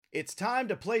It's time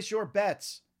to place your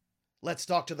bets. Let's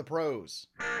talk to the pros.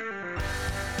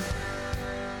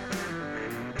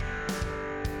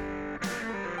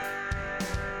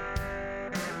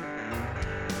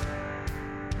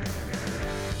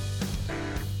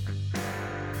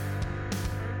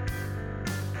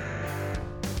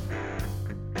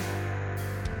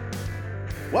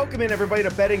 Welcome in, everybody,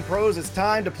 to Betting Pros. It's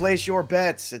time to place your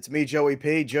bets. It's me, Joey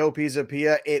P, Joe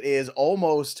Pizzapia. It is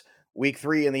almost week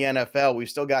 3 in the NFL. We've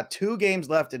still got 2 games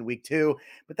left in week 2,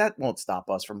 but that won't stop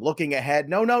us from looking ahead.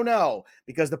 No,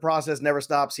 because the process never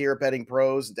stops here at Betting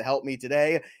Pros. And to help me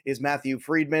today is Matthew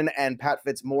Friedman and Pat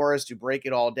Fitzmaurice to break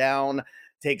it all down,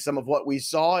 take some of what we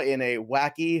saw in a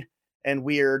wacky and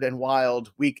weird and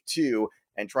wild week 2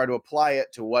 and try to apply it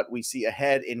to what we see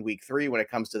ahead in week 3 when it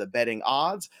comes to the betting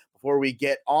odds. Before we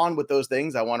get on with those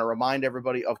things, I want to remind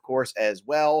everybody, of course, as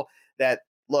well, that,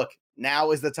 look,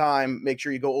 now is the time. Make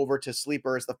sure you go over to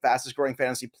Sleeper. It's the fastest growing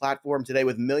fantasy platform today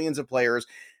with millions of players.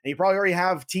 And you probably already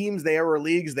have teams there or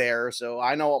leagues there. So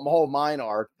I know what all of mine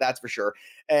are, that's for sure.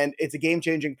 And it's a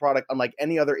game-changing product unlike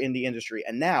any other in the industry.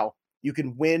 And now you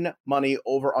can win money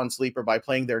over on Sleeper by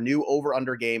playing their new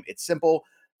over-under game. It's simple.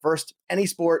 First, any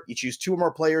sport, you choose 2 or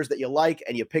more players that you like,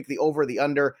 and you pick the over or the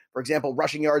under. For example,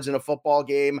 rushing yards in a football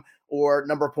game or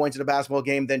number of points in a basketball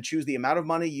game. Then choose the amount of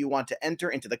money you want to enter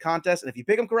into the contest. And if you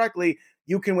pick them correctly,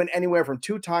 you can win anywhere from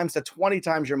 2 times to 20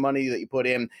 times your money that you put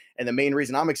in. And the main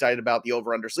reason I'm excited about the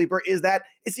over-under Sleeper is that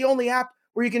it's the only app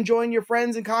where you can join your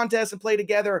friends in contests and play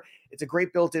together. It's a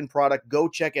great built-in product. Go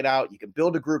check it out. You can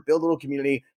build a group, build a little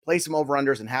community, play some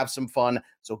over-unders, and have some fun.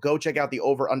 So go check out the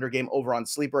over-under game over on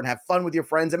Sleeper and have fun with your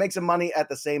friends and make some money at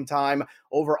the same time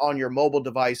over on your mobile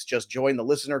device. Just join the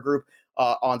listener group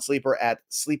on Sleeper at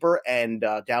Sleeper and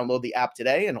download the app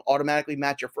today and automatically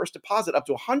match your first deposit up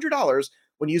to $100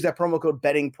 when you use that promo code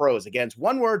Betting Pros. Again, it's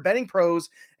one word, Betting Pros,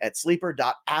 at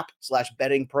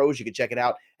sleeper.app/Betting Pros. You can check it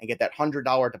out and get that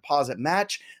 $100 deposit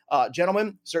match.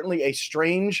 Gentlemen, certainly a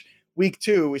strange week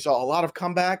 2. We saw a lot of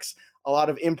comebacks, a lot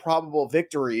of improbable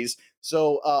victories.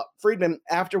 So, Friedman,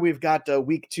 after we've got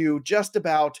week 2 just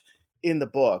about in the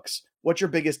books, what's your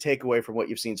biggest takeaway from what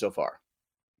you've seen so far?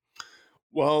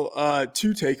 Well,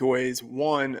 2 takeaways.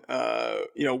 One,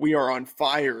 we are on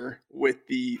fire with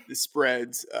the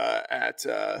spreads at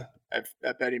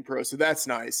Betting Pro, so that's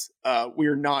nice. We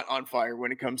are not on fire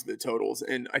when it comes to the totals,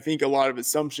 and I think a lot of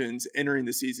assumptions entering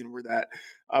the season were that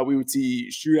we would see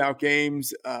shootout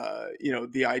games.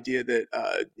 The idea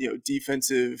that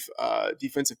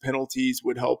defensive penalties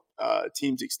would help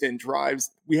teams extend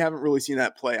drives. We haven't really seen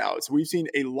that play out. So we've seen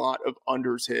a lot of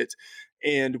unders hit.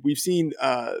 And we've seen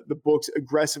the books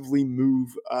aggressively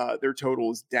move their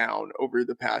totals down over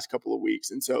the past couple of weeks.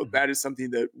 And so that is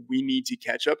something that we need to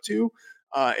catch up to.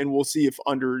 And we'll see if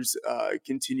unders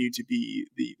continue to be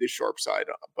the sharp side.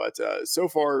 But so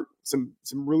far, some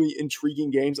really intriguing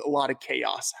games. A lot of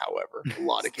chaos, however. A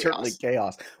lot of chaos. Certainly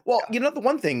chaos. Well, the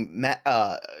one thing, Matt,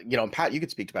 Pat, you could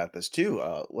speak about this too.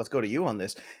 Let's go to you on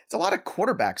this. It's a lot of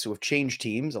quarterbacks who have changed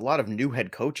teams, a lot of new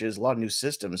head coaches, a lot of new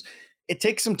systems. It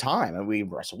takes some time.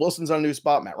 And Russell Wilson's on a new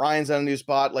spot. Matt Ryan's on a new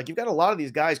spot. Like, you've got a lot of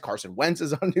these guys. Carson Wentz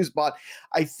is on a new spot.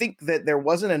 I think that there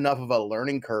wasn't enough of a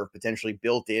learning curve potentially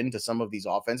built into some of these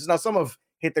offenses. Now, some have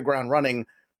hit the ground running,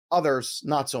 others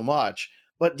not so much.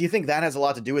 But do you think that has a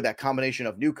lot to do with that combination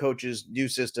of new coaches, new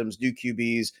systems, new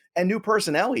QBs, and new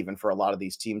personnel even for a lot of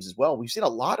these teams as well? We've seen a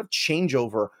lot of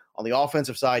changeover on the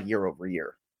offensive side year over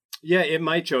year. Yeah, it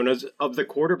might, Jonas. Of the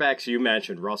quarterbacks you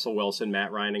mentioned, Russell Wilson,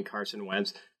 Matt Ryan, and Carson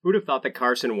Wentz, who'd have thought that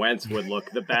Carson Wentz would look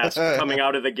the best coming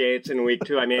out of the gates in week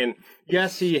 2? I mean,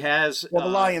 yes, he has. Well,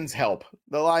 the Lions help.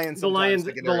 The Lions,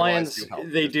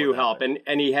 they do help. And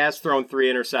he has thrown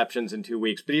 3 interceptions in 2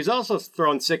 weeks, but he's also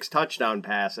thrown 6 touchdown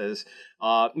passes.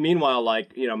 Meanwhile,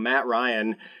 Matt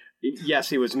Ryan, yes,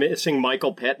 he was missing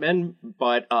Michael Pittman,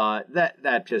 but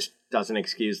that just doesn't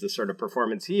excuse the sort of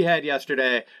performance he had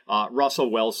yesterday.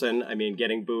 Russell Wilson,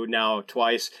 getting booed now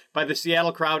twice by the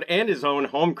Seattle crowd and his own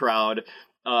home crowd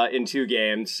in 2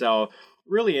 games. So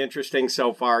really interesting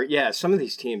so far. Yeah, some of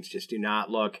these teams just do not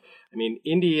look.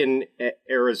 Indy and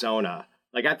Arizona,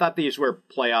 I thought these were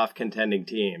playoff contending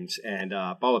teams, and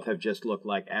both have just looked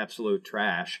like absolute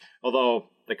trash. Although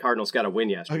the Cardinals got a win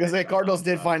yesterday. Because the Cardinals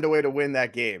did find a way to win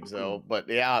that game. So, but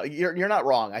yeah, you're not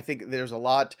wrong. I think there's a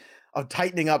lot of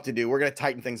tightening up to do. We're going to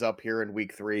tighten things up here in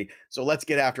week 3. So let's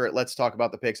get after it. Let's talk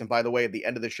about the picks. And by the way, at the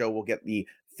end of the show, we'll get the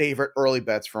favorite early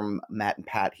bets from Matt and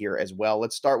Pat here as well.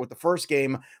 Let's start with the first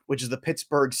game, which is the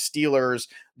Pittsburgh Steelers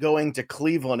going to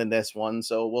Cleveland in this one.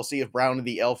 So we'll see if Brownie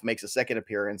the Elf makes a second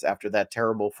appearance after that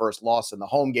terrible first loss in the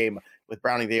home game with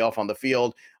Brownie the Elf on the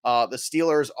field. The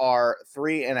Steelers are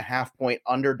 3.5-point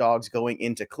underdogs going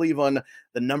into Cleveland.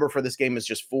 The number for this game is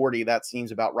just 40. That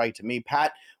seems about right to me.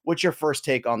 Pat, what's your first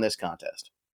take on this contest?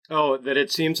 Oh, that it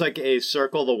seems like a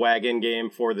circle the wagon game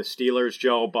for the Steelers,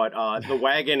 Joe, but the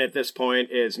wagon at this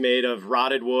point is made of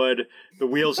rotted wood. The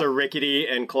wheels are rickety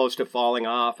and close to falling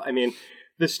off. I mean,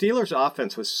 the Steelers'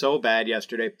 offense was so bad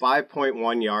yesterday,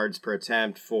 5.1 yards per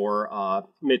attempt for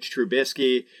Mitch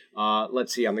Trubisky.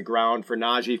 Let's see, on the ground for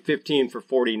Najee, 15 for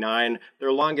 49.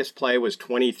 Their longest play was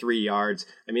 23 yards.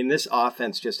 I mean, this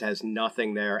offense just has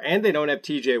nothing there, and they don't have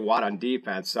TJ Watt on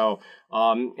defense. So,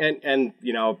 and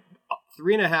you know,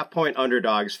 3.5-point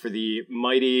underdogs for the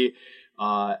mighty,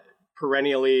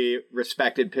 perennially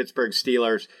respected Pittsburgh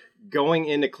Steelers going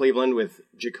into Cleveland with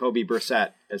Jacoby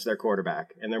Brissett as their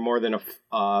quarterback, and they're more than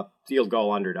a field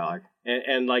goal underdog.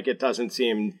 And like, it doesn't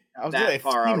seem that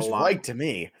far out of line. Right to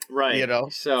me, right? You know,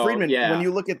 so Friedman, yeah. When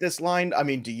you look at this line, I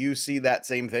mean, do you see that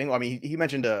same thing? I mean, he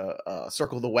mentioned a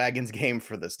circle the wagons game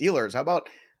for the Steelers. How about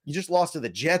you just lost to the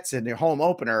Jets in your home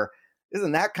opener?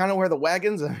 Isn't that kind of where the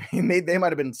wagons? I mean, they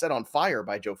might have been set on fire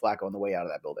by Joe Flacco on the way out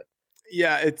of that building.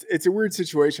 Yeah, it's a weird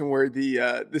situation where the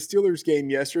Steelers game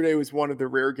yesterday was one of the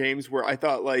rare games where I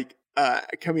thought, like,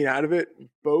 coming out of it,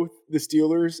 both the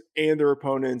Steelers and their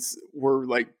opponents were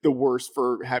like the worst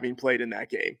for having played in that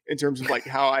game in terms of like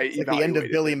how I evaluated the end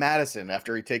of Billy it. Madison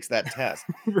after he takes that test.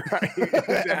 Right.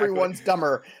 Exactly. Everyone's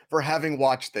dumber for having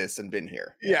watched this and been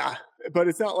here. Yeah. But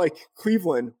it's not like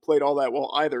Cleveland played all that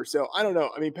well either. So I don't know.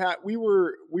 I mean, Pat, we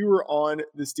were on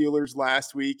the Steelers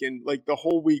last week, and like the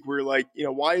whole week we were like, you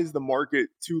know, why is the market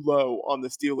too low on the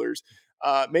Steelers?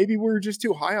 Maybe we're just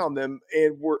too high on them,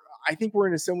 and I think we're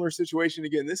in a similar situation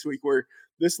again this week where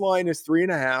this line is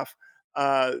 3.5.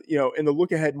 You know, in the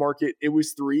look ahead market, it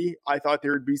was 3. I thought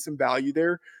there would be some value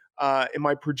there. In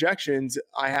my projections,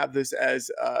 I have this as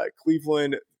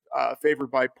Cleveland favored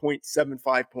by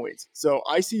 0.75 points. So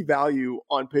I see value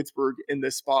on Pittsburgh in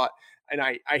this spot. And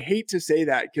I hate to say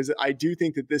that because I do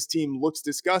think that this team looks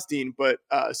disgusting, but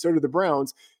so do the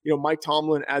Browns. You know, Mike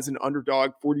Tomlin as an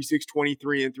underdog,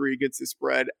 46-23-3 against the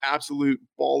spread, absolute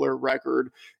baller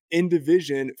record. In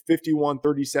division,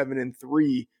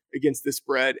 51-37-3 against the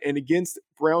spread. And against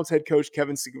Browns head coach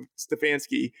Kevin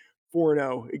Stefanski,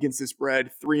 4-0 against the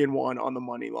spread, 3-1 on the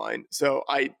money line. So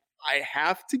I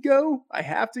have to go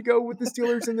with the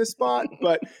Steelers in this spot,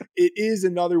 but it is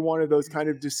another one of those kind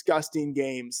of disgusting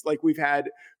games like we've had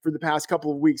for the past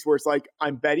couple of weeks where it's like,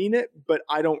 I'm betting it, but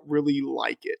I don't really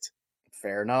like it.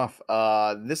 Fair enough.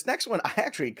 This next one, I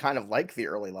actually kind of like the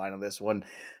early line on this one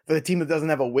for the team that doesn't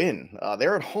have a win.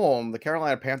 They're at home. The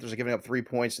Carolina Panthers are giving up 3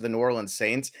 points to the New Orleans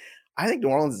Saints. I think New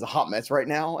Orleans is a hot mess right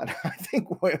now. And I think,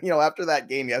 you know, after that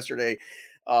game yesterday,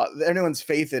 anyone's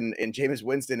faith in Jameis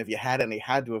Winston, if you had any,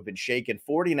 had to have been shaken.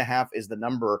 40.5 is the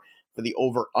number for the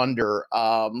over-under.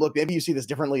 Look, maybe you see this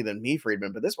differently than me,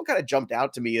 Friedman, but this one kind of jumped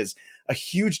out to me as a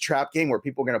huge trap game where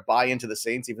people are going to buy into the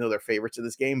Saints, even though they're favorites in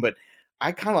this game. But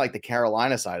I kind of like the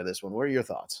Carolina side of this one. What are your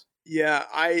thoughts? Yeah,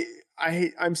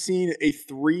 I'm seeing a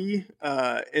 3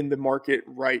 in the market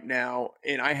right now,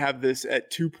 and I have this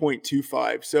at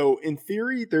 2.25. So in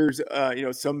theory, there's you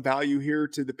know, some value here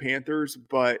to the Panthers,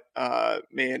 but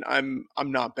man, I'm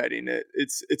not betting it.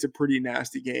 It's a pretty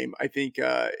nasty game. I think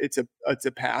it's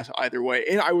a pass either way,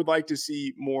 and I would like to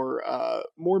see more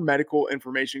medical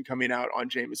information coming out on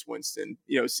Jameis Winston.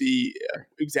 You know, see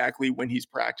exactly when he's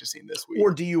practicing this week.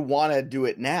 Or do you want to do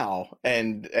it now?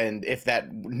 And if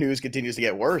that news continues to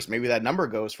get worse, maybe that number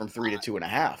goes from 3 to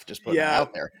 2.5. Just put that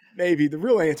out there. Maybe the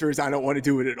real answer is I don't want to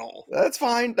do it at all. That's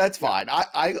fine. That's fine.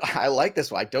 I like this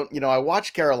one. I don't, you know, I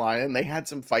watched Carolina and they had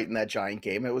some fight in that Giant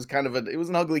game. It was it was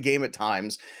an ugly game at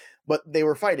times, but they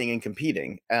were fighting and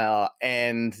competing.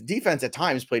 And defense at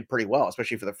times played pretty well,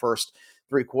 especially for the first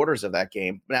 3 quarters of that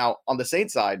game. Now on the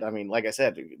Saints side, I mean, like I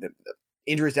said, the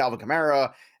injuries to Alvin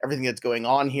Kamara, everything that's going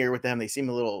on here with them, they seem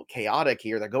a little chaotic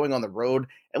here. They're going on the road.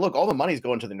 And look, all the money's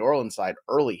going to the New Orleans side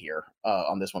early here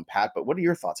on this one, Pat. But what are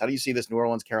your thoughts? How do you see this New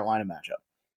Orleans-Carolina matchup?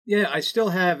 Yeah, I still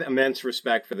have immense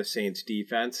respect for the Saints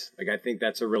defense. Like, I think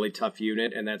that's a really tough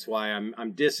unit, and that's why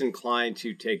I'm disinclined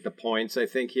to take the points, I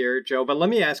think, here, Joe. But let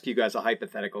me ask you guys a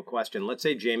hypothetical question. Let's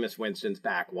say Jameis Winston's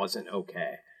back wasn't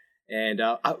okay. And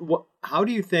how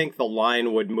do you think the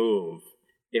line would move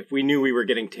if we knew we were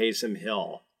getting Taysom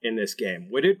Hill in this game?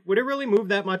 Would it really move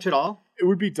that much at all? It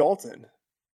would be Dalton.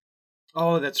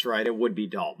 Oh, that's right. It would be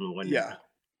Dalton, wouldn't it? Yeah.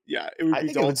 Yeah, it would I be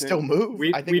think it would still move.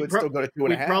 I think it would still go to 2.5.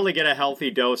 We'd probably get a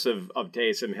healthy dose of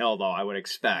Taysom Hill, though, I would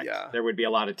expect. Yeah. There would be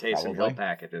a lot of Taysom Hill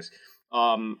packages.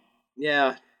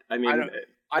 Yeah, I mean...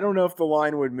 I don't know if the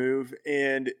line would move,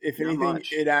 and if anything,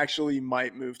 much. it actually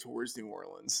might move towards New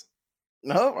Orleans.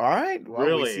 No, all right. Well,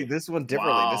 Really? we see this one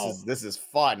differently. Wow. This is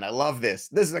fun. I love this.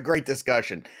 This is a great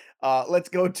discussion. Let's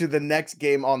go to the next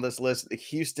game on this list. The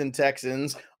Houston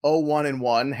Texans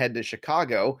 0-1-1 head to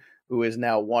Chicago, who is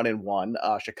now 1-1.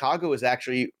 Chicago is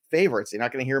actually favorites. You're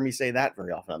not going to hear me say that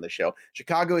very often on the show.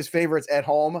 Chicago is favorites at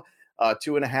home.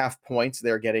 2.5 points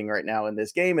they're getting right now in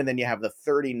this game. And then you have the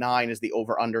 39 is the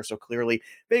over-under. So clearly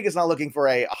Vegas not looking for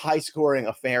a high-scoring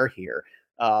affair here.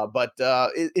 But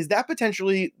is that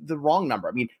potentially the wrong number?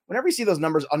 I mean, whenever you see those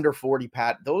numbers under 40,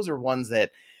 Pat, those are ones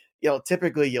that,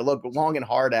 typically you look long and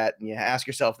hard at and you ask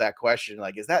yourself that question,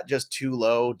 like, is that just too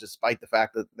low despite the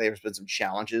fact that there's been some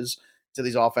challenges to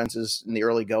these offenses in the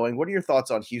early going? What are your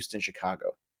thoughts on Houston,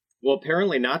 Chicago? Well,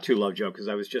 apparently not too low, Joe, because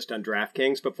I was just on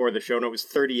DraftKings before the show, and it was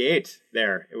 38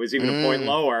 there. It was even a point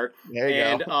lower. There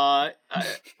you go. I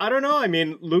don't know. I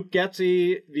mean, Luke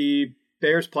Getsy, the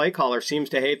Bears play caller, seems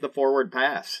to hate the forward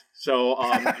pass. So,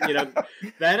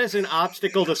 that is an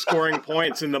obstacle to scoring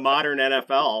points in the modern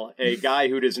NFL, a guy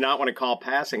who does not want to call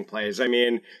passing plays. I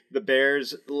mean, the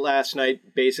Bears last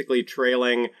night basically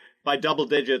trailing by double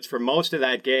digits for most of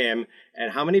that game.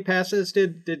 And how many passes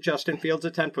did Justin Fields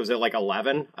attempt? Was it like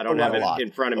 11? I don't have it in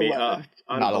front of me.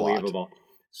 Unbelievable.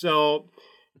 So,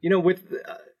 with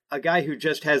a guy who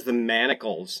just has the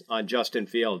manacles on Justin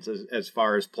Fields as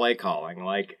far as play calling,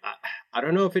 like, I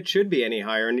don't know if it should be any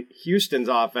higher. And Houston's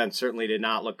offense certainly did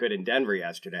not look good in Denver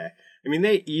yesterday. I mean,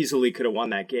 they easily could have won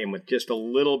that game with just a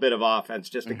little bit of offense,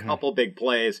 just a couple big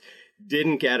plays.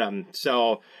 Didn't get them.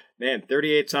 So, man,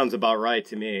 38 sounds about right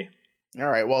to me. All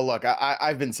right. Well, look,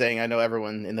 I've been saying, I know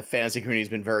everyone in the fantasy community has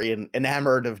been very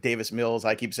enamored of Davis Mills.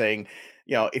 I keep saying,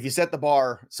 if you set the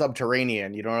bar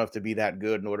subterranean, you don't have to be that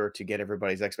good in order to get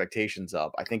everybody's expectations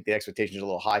up. I think the expectations are a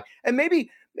little high. And maybe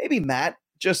Matt,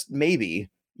 just maybe,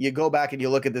 you go back and you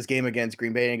look at this game against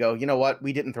Green Bay and go, you know what?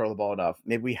 We didn't throw the ball enough.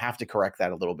 Maybe we have to correct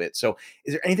that a little bit. So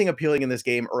is there anything appealing in this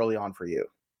game early on for you?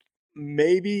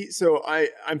 Maybe. So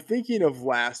I'm thinking of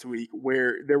last week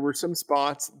where there were some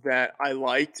spots that I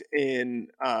liked and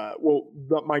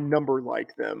my number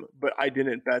liked them, but I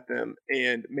didn't bet them,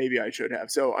 and maybe I should have.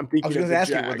 So I'm thinking. I was going to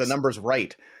ask you, were the numbers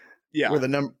right? Yeah.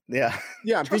 Yeah.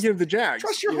 Yeah. I'm thinking of the Jags.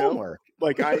 Trust your homework.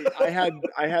 Like I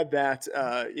had that,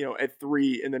 at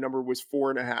 3 and the number was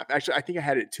 4.5. Actually, I think I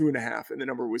had it 2.5 and the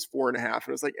number was 4.5. And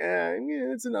I was like,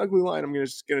 it's an ugly line. I'm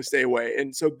just going to stay away.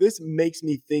 And so this makes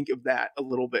me think of that a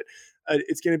little bit.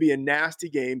 It's going to be a nasty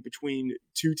game between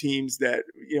two teams that,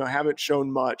 haven't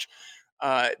shown much.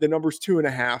 The number's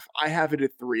 2.5. I have it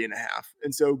at 3.5.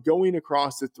 And so going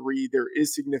across the 3, there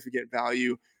is significant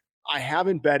value. I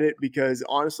haven't bet it because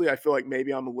honestly, I feel like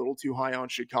maybe I'm a little too high on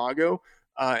Chicago.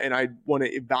 And I want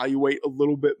to evaluate a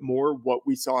little bit more what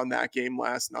we saw in that game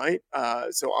last night.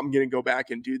 So I'm going to go back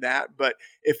and do that. But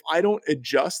if I don't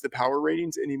adjust the power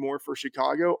ratings anymore for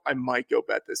Chicago, I might go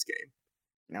bet this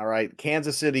game. All right.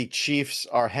 Kansas City Chiefs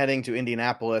are heading to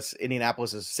Indianapolis.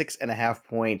 Indianapolis is 6.5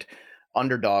 point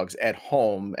underdogs at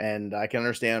home. And I can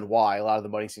understand why. A lot of the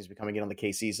money seems to be coming in on the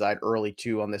KC side early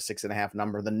too on this 6.5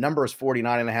 number. The number is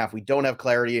 49.5. We don't have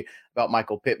clarity about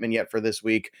Michael Pittman yet for this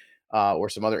week. Or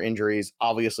some other injuries.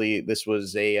 Obviously, this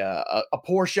was a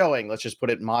poor showing, let's just put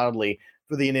it mildly,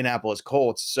 for the Indianapolis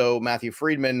Colts. So, Matthew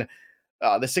Friedman,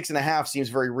 the 6.5 seems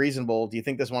very reasonable. Do you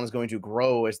think this one is going to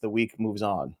grow as the week moves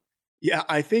on? Yeah,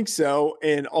 I think so.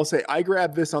 And I'll say I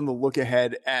grabbed this on the look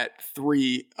ahead at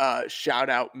 3. Shout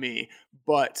out me.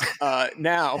 But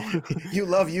now you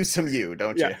love you some you,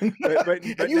 don't you? But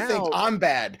and you now, think I'm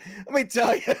bad. Let me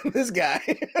tell you, this guy.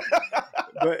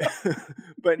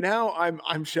 but now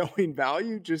I'm showing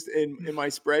value just in my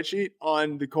spreadsheet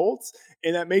on the Colts,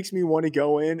 and that makes me want to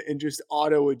go in and just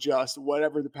auto adjust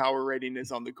whatever the power rating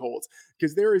is on the Colts,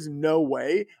 because there is no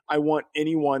way I want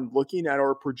anyone looking at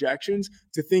our projections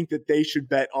to think that they should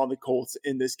bet on the Colts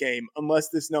in this game unless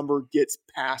this number gets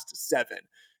past 7.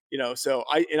 So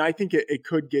I think it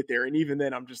could get there. And even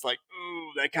then I'm just like,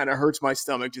 ooh, that kind of hurts my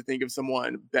stomach to think of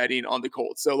someone betting on the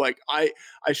Colts. So like I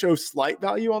show slight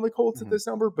value on the Colts at this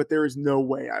number, but there is no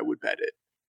way I would bet it.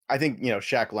 I think,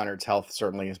 Shaq Leonard's health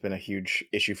certainly has been a huge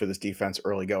issue for this defense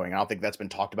early going. I don't think that's been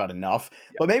talked about enough,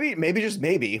 but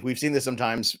maybe we've seen this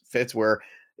sometimes, Fitz, where,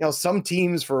 some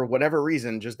teams for whatever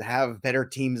reason just have better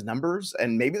teams numbers,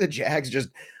 and maybe the Jags just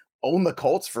own the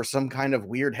Colts for some kind of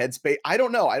weird headspace. I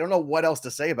don't know what else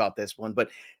to say about this one, but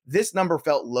this number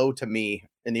felt low to me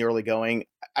in the early going.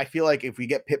 I feel like if we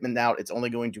get Pittman out, it's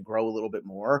only going to grow a little bit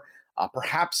more.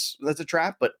 Perhaps that's a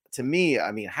trap, but to me,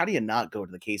 I mean, how do you not go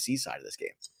to the KC side of this game?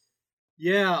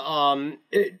 Yeah,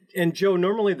 and Joe,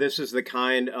 normally this is the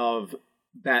kind of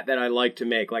bet that I like to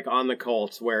make, like on the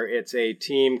Colts, where it's a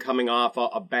team coming off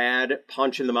a bad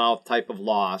punch in the mouth type of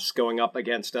loss, going up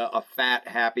against a fat,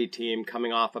 happy team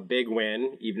coming off a big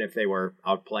win, even if they were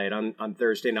outplayed on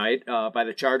Thursday night by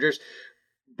the Chargers.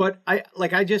 But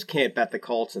I just can't bet the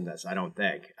Colts in this, I don't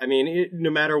think. I mean, no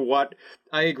matter what,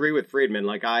 I agree with Friedman.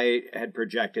 Like, I had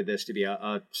projected this to be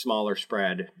a smaller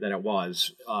spread than it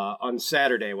was on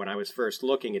Saturday when I was first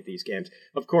looking at these games.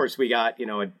 Of course, we got,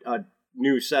 a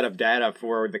new set of data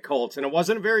for the Colts, and it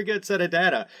wasn't a very good set of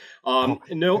data. We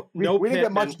didn't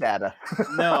get much data.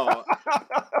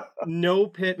 No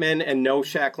Pittman and no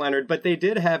Shaq Leonard, but they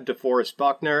did have DeForest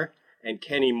Buckner and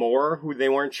Kenny Moore, who they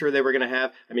weren't sure they were going to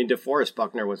have. I mean, DeForest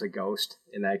Buckner was a ghost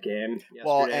in that game yesterday.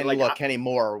 Well, and look, Kenny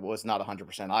Moore was not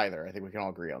 100% either. I think we can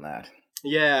all agree on that.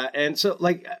 Yeah, and so,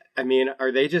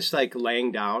 are they just,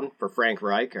 laying down for Frank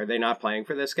Reich? Are they not playing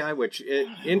for this guy?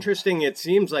 Interesting, it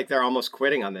seems like they're almost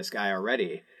quitting on this guy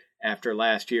already after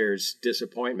last year's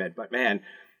disappointment. But, man,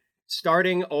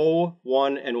 starting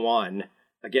 0-1-1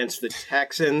 against the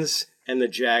Texans and the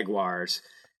Jaguars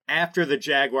after the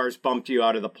Jaguars bumped you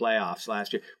out of the playoffs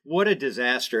last year. What a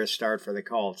disastrous start for the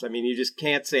Colts. I mean, you just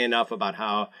can't say enough about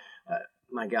how,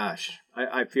 my gosh,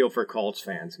 I feel for Colts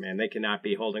fans, man. They cannot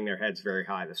be holding their heads very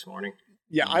high this morning.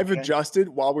 Yeah, I've adjusted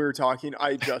while we were talking.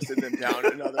 I adjusted them down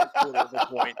another quarter of a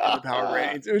point in the power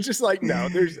ratings. It was just like, no,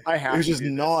 it was just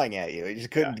gnawing at you. You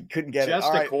just couldn't get it.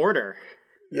 Just a quarter.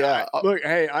 Yeah. Look,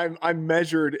 hey, I'm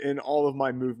measured in all of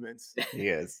my movements. He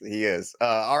is.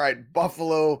 All right.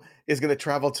 Buffalo is going to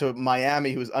travel to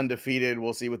Miami, who's undefeated.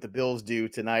 We'll see what the Bills do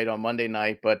tonight on Monday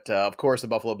night. But of course, the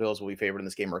Buffalo Bills will be favored in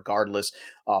this game regardless.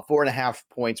 4.5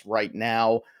 points right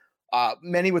now.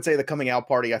 Many would say the coming out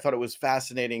party. I thought it was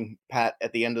fascinating, Pat,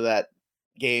 at the end of that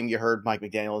game. You heard Mike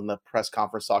McDaniel in the press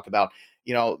conference talk about,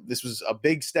 this was a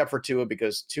big step for Tua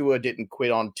because Tua didn't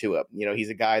quit on Tua. He's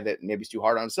a guy that maybe is too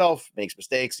hard on himself, makes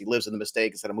mistakes. He lives in the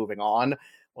mistake instead of moving on.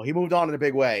 Well, he moved on in a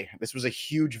big way. This was a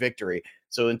huge victory.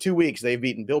 So in 2 weeks, they've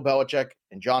beaten Bill Belichick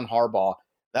and John Harbaugh.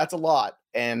 That's a lot.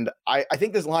 And I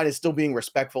think this line is still being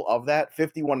respectful of that.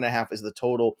 51.5 is the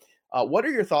total. What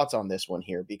are your thoughts on this one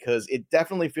here? Because it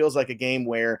definitely feels like a game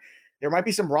where there might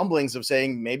be some rumblings of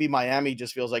saying maybe Miami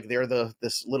just feels like they're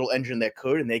this little engine that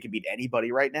could, and they could beat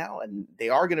anybody right now. And they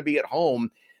are going to be at home.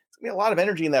 It's going to be a lot of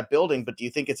energy in that building, but do you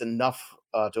think it's enough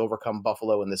to overcome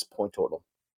Buffalo in this point total?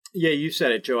 Yeah, you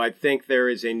said it, Joe. I think there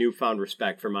is a newfound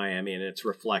respect for Miami, and it's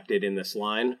reflected in this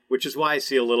line, which is why I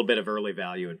see a little bit of early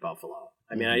value in Buffalo.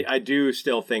 I mean, I do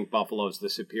still think Buffalo's the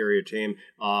superior team.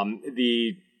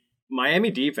 The Miami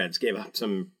defense gave up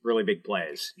some really big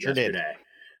plays yesterday.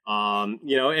 And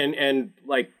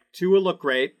Tua looked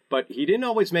great, but he didn't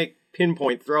always make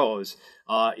pinpoint throws.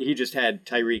 He just had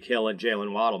Tyreek Hill and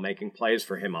Jalen Waddle making plays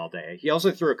for him all day. He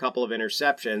also threw a couple of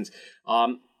interceptions.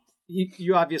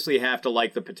 You obviously have to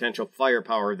like the potential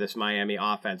firepower of this Miami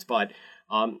offense, but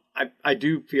I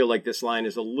do feel like this line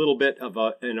is a little bit of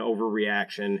an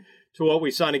overreaction to what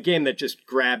we saw in a game that just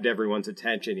grabbed everyone's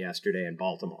attention yesterday in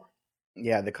Baltimore.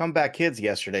 Yeah, the comeback kids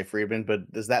yesterday, Friedman,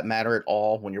 but does that matter at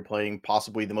all when you're playing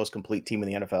possibly the most complete team in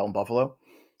the NFL in Buffalo?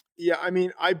 Yeah, I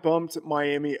mean, I bumped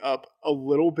Miami up a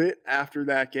little bit after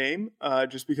that game,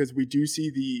 just because we do see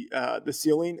the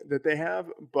ceiling that they have,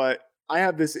 but I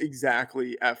have this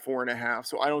exactly at 4.5,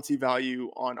 so I don't see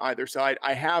value on either side.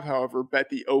 I have, however, bet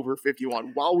the over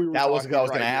 51 while we were That was what I was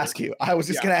going to ask you. I was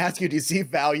just going to ask you, do you see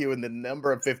value in the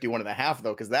number of 51.5,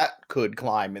 though? Because that could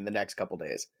climb in the next couple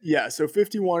days. Yeah, so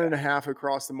 51.5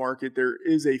 across the market. There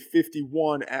is a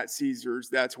 51 at Caesars.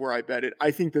 That's where I bet it.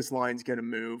 I think this line's going to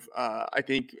move. I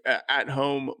think at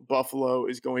home, Buffalo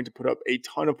is going to put up a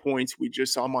ton of points. We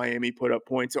just saw Miami put up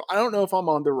points. So I don't know if I'm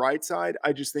on the right side.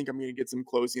 I just think I'm going to get some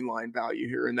closing line value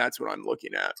here, and that's what I'm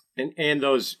looking at. And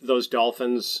those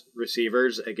Dolphins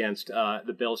receivers against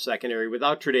the Bills secondary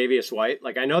without Tre'Davious White,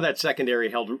 I know that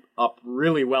secondary held up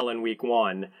really well in week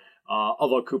one,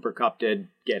 although Cooper Kupp did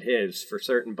get his for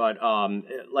certain. But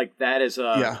that is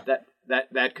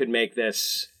that could make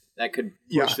this, that could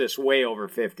push this way over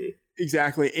 50.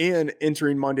 Exactly. And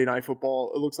entering Monday Night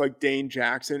Football, it looks like Dane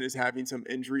Jackson is having some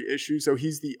injury issues. So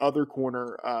he's the other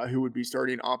corner who would be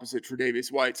starting opposite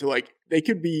Tre'Davious White. So they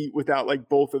could be without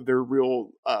both of their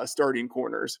real starting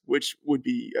corners, which would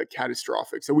be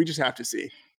catastrophic. So we just have to see.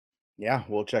 Yeah,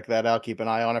 we'll check that out. Keep an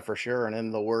eye on it for sure. And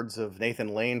in the words of Nathan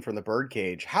Lane from the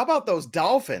Birdcage, how about those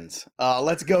Dolphins?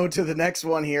 Let's go to the next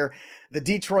one here. The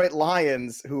Detroit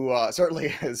Lions, who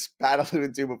certainly, as Pat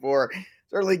alluded to before,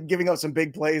 certainly giving up some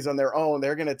big plays on their own.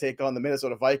 They're going to take on the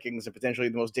Minnesota Vikings and potentially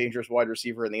the most dangerous wide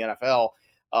receiver in the NFL.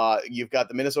 You've got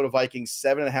the Minnesota Vikings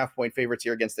 7.5-point favorites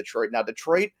here against Detroit. Now,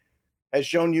 Detroit has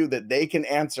shown you that they can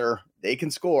answer, they can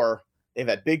score. They've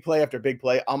had big play after big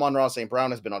play. Amon-Ra St.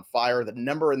 Brown has been on fire. The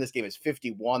number in this game is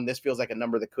 51. This feels like a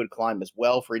number that could climb as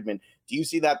well, Friedman. Do you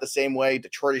see that the same way?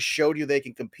 Detroit has showed you they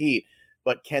can compete,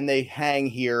 but can they hang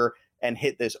here and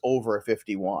hit this over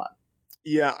 51?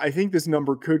 Yeah, I think this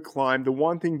number could climb. The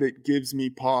one thing that gives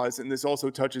me pause, and this also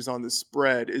touches on the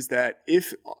spread, is that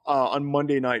if on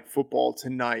Monday Night Football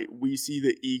tonight we see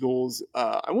the Eagles,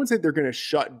 I wouldn't say they're going to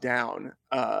shut down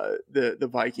the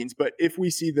Vikings, but if we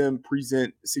see them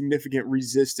present significant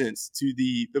resistance to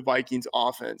the Vikings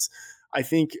offense, I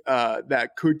think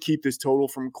that could keep this total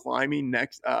from climbing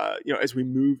next, as we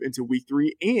move into week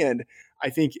 3. And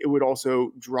I think it would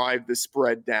also drive the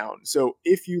spread down. So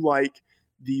if you like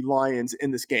the Lions in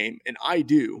this game, and I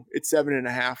do, it's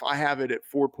 7.5. I have it at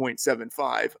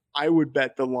 4.75. I would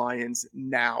bet the Lions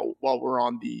now while we're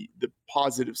on the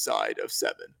positive side of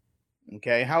 7.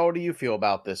 Okay, how do you feel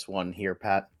about this one here,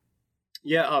 Pat?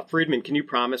 Yeah, Friedman, can you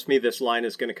promise me this line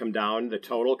is going to come down, the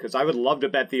total? Because I would love to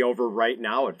bet the over right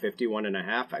now at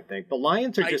 51.5, I think. The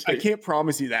Lions are just... I can't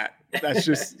promise you that. That's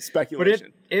just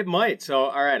speculation. But it might. So,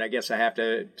 all right, I guess I have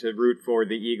to root for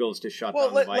the Eagles to shut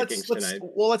down the Vikings tonight.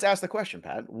 Well, let's ask the question,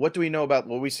 Pat. What do we know about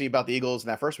what we see about the Eagles in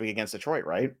that first week against Detroit,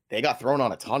 right? They got thrown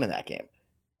on a ton in that game,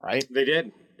 right? They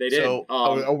did. So,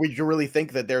 do you really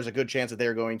think that there's a good chance that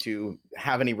they're going to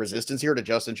have any resistance here to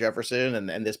Justin Jefferson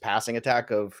and this passing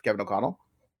attack of Kevin O'Connell?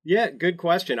 Yeah, good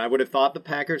question. I would have thought the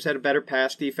Packers had a better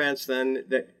pass defense than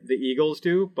the Eagles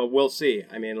do, but we'll see.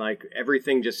 I mean, like,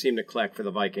 everything just seemed to click for the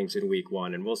Vikings in week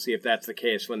 1, and we'll see if that's the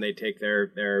case when they take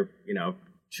their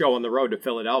show on the road to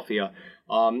Philadelphia.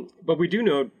 But we do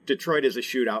know Detroit is a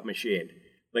shootout machine.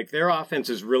 Like, their offense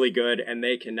is really good, and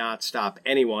they cannot stop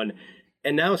anyone.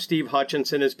 And now Steve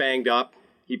Hutchinson is banged up.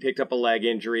 He picked up a leg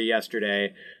injury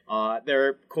yesterday.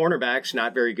 Their cornerback's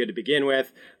not very good to begin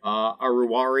with.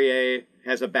 Aruwariye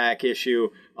has a back issue.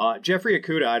 Jeffrey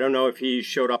Okudah, I don't know if he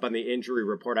showed up on the injury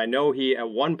report. I know he, at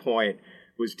one point,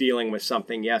 was dealing with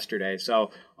something yesterday.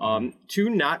 So 2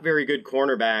 not very good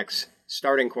cornerbacks,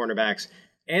 starting cornerbacks,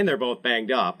 and they're both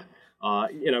banged up,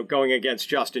 going against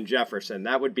Justin Jefferson.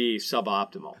 That would be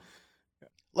suboptimal.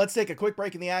 Let's take a quick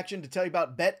break in the action to tell you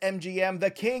about BetMGM,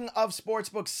 the king of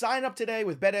sportsbooks. Sign up today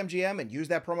with BetMGM and use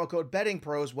that promo code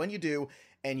BettingPros when you do,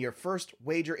 and your first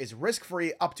wager is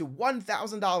risk-free up to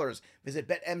 $1,000. Visit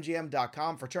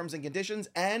BetMGM.com for terms and conditions,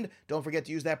 and don't forget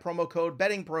to use that promo code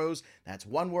BettingPros. That's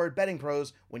one word,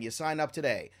 BettingPros, when you sign up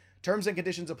today. Terms and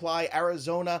conditions apply.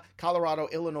 Arizona, Colorado,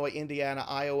 Illinois, Indiana,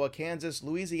 Iowa, Kansas,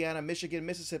 Louisiana, Michigan,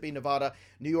 Mississippi, Nevada,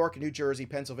 New York, New Jersey,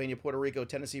 Pennsylvania, Puerto Rico,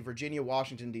 Tennessee, Virginia,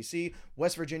 Washington, D.C.,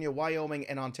 West Virginia, Wyoming,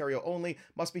 and Ontario only.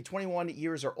 Must be 21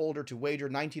 years or older to wager,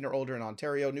 19 or older in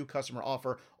Ontario. New customer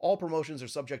offer. All promotions are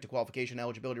subject to qualification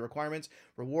eligibility requirements.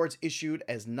 Rewards issued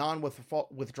as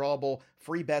non-withdrawable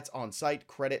free bets on site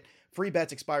credit. Free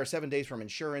bets expire 7 days from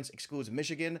insurance. Excludes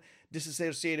Michigan.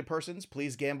 Disassociated persons,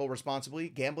 please gamble responsibly.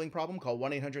 Gambling problem? Call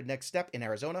 1-800-NEXT-STEP in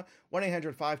Arizona,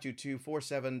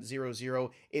 1-800-522-4700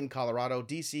 in Colorado,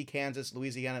 D.C., Kansas,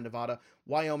 Louisiana, Nevada,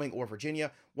 Wyoming, or Virginia,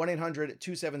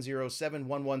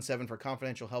 1-800-270-7117 for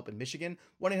confidential help in Michigan,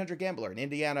 1-800-GAMBLER in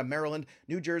Indiana, Maryland,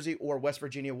 New Jersey, or West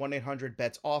Virginia,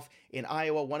 1-800-BETS-OFF in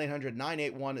Iowa,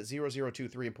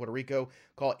 1-800-981-0023 in Puerto Rico.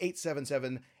 Call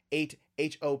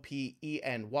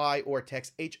 877-8-HOPENY or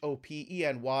text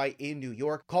HOPENY in New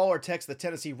York. Call or text the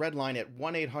Tennessee Red Line at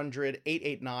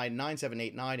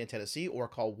 1-800-889-9789 in Tennessee, or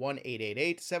call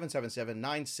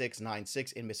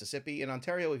 1-888-777-9696 in Mississippi. In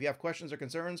Ontario, if you have questions or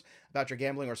concerns about your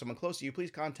gambling or someone close to you,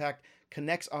 please contact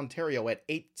Connects Ontario at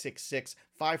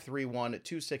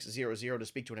 866-531-2600 to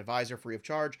speak to an advisor free of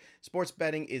charge. Sports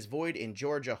betting is void in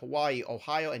Georgia, Hawaii,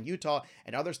 Ohio, and Utah,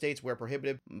 and other states where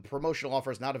prohibited. Promotional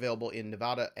offers not available in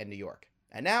Nevada and New York.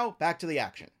 And now, back to the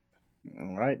action.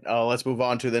 All right, let's move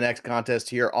on to the next contest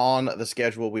here on the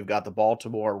schedule. We've got the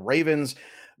Baltimore Ravens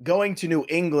going to New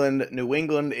England. New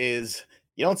England is,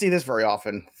 you don't see this very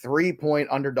often, 3-point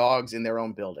underdogs in their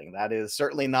own building. That is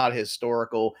certainly not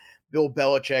historical Bill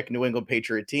Belichick, New England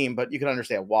Patriot team, but you can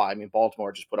understand why. I mean,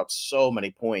 Baltimore just put up so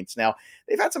many points. Now,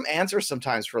 they've had some answers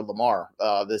sometimes for Lamar,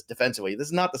 this defensively. This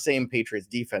is not the same Patriots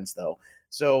defense, though.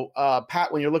 So,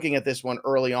 Pat, when you're looking at this one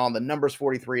early on, the number's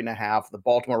 43.5. The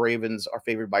Baltimore Ravens are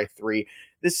favored by 3.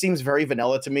 This seems very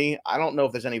vanilla to me. I don't know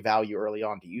if there's any value early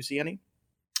on. Do you see any?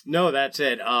 No, that's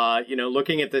it.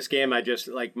 Looking at this game, I just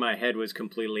my head was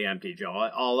completely empty, Joe.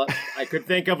 All I could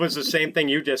think of was the same thing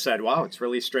you just said. Wow, it's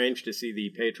really strange to see the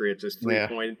Patriots as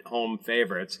 3-point home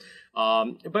favorites.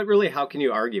 But really, how can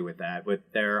you argue with that?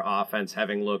 With their offense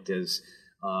having looked as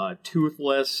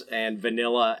toothless and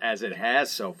vanilla as it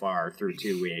has so far through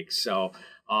 2 weeks. So,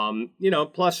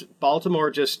 plus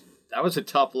Baltimore that was a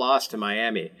tough loss to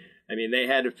Miami. I mean, they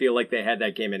had to feel like they had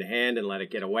that game in hand and let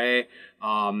it get away.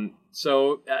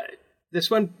 This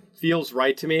one feels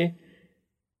right to me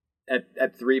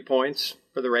at 3 points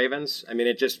for the Ravens. I mean,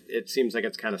 it seems like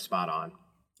it's kind of spot on.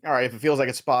 All right, if it feels like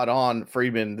it's spot on,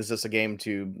 Friedman, is this a game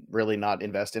to really not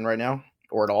invest in right now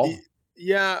or at all?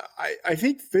 Yeah, I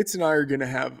think Fitz and I are going to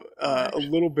have a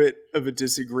little bit of a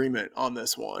disagreement on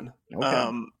this one.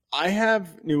 Okay. I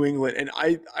have New England, and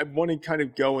I want to kind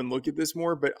of go and look at this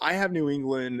more, but I have New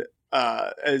England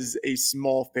as a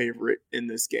small favorite in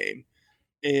this game.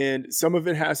 And some of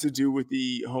it has to do with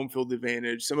the home field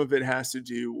advantage. Some of it has to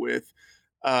do with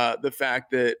the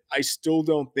fact that I still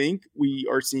don't think we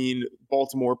are seeing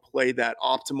Baltimore play that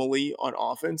optimally on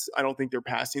offense. I don't think they're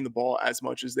passing the ball as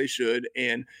much as they should.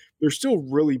 And they're still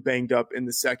really banged up in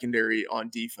the secondary on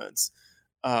defense.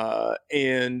 I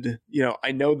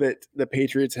know that the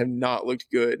Patriots have not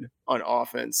looked good on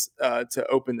offense to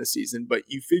open the season, but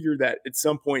you figure that at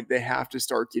some point they have to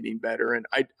start getting better. And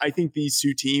I think these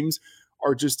two teams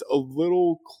are just a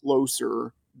little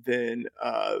closer than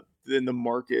the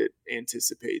market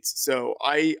anticipates. So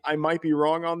I might be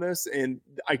wrong on this, and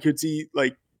I could see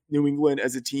like New England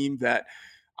as a team that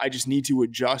I just need to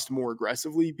adjust more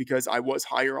aggressively because I was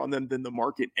higher on them than the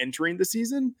market entering the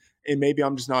season, and maybe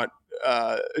I'm just not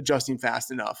adjusting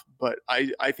fast enough. But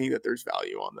I think that there's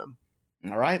value on them.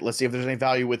 All right, let's see if there's any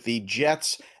value with the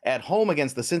Jets at home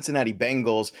against the Cincinnati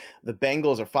Bengals. The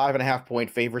Bengals are 5.5-point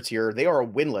favorites here. They are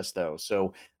winless, though.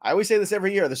 So I always say this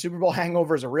every year. The Super Bowl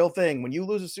hangover is a real thing. When you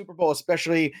lose a Super Bowl,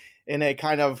 especially in a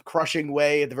kind of crushing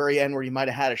way at the very end where you might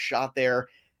have had a shot there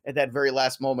at that very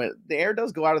last moment, the air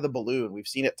does go out of the balloon. We've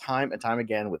seen it time and time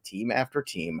again with team after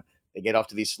team. They get off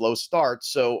to these slow starts.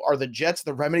 So are the Jets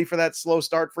the remedy for that slow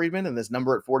start, Friedman, and this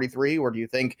number at 43? Or do you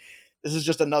think this is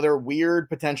just another weird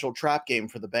potential trap game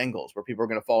for the Bengals where people are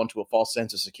going to fall into a false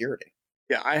sense of security?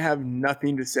 Yeah, I have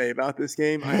nothing to say about this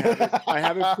game. I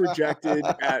have it projected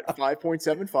at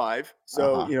 5.75.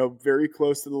 So, very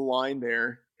close to the line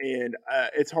there. And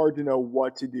it's hard to know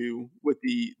what to do with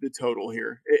the total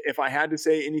here. If I had to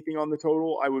say anything on the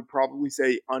total, I would probably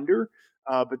say under.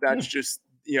 But that's just,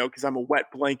 because I'm a wet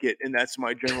blanket and that's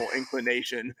my general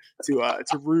inclination to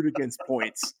root against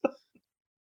points.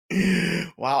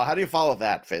 Wow, how do you follow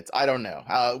that, Fitz? I don't know.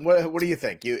 What do you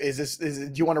think? Do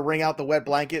you want to wring out the wet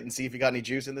blanket and see if you got any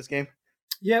juice in this game?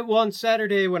 Yeah, well, on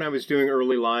Saturday when I was doing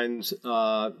early lines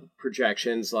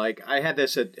projections, I had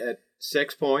this at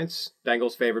 6 points,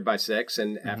 Bengals favored by 6,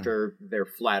 and after their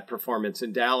flat performance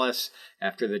in Dallas,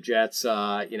 after the Jets,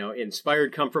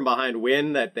 inspired come from behind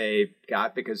win that they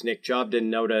got because Nick Chubb didn't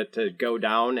know to go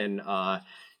down and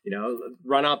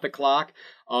run out the clock.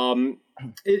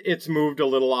 It's moved a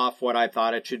little off what I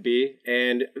thought it should be,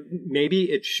 and maybe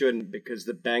it shouldn't because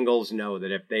the Bengals know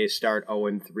that if they start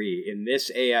 0-3 in this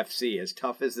AFC, as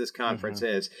tough as this conference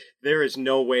is, there is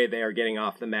no way they are getting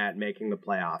off the mat and making the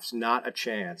playoffs. Not a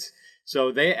chance.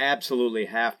 So they absolutely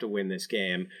have to win this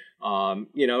game. I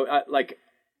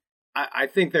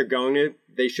think they're going to.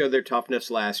 They showed their toughness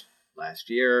last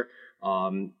year,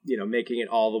 making it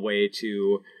all the way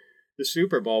to the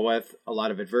Super Bowl with a lot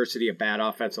of adversity, a bad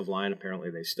offensive line. Apparently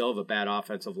they still have a bad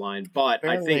offensive line, but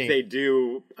Apparently. I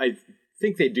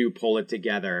think they do pull it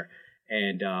together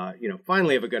and,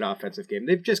 finally have a good offensive game.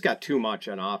 They've just got too much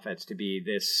on offense to be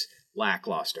this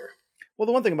lackluster. Well,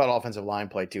 the one thing about offensive line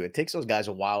play, too, it takes those guys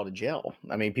a while to gel.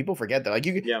 I mean, people forget that.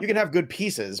 You can have good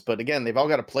pieces, but again, they've all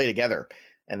got to play together.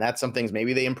 And that's some things.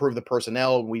 Maybe they improve the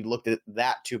personnel. We looked at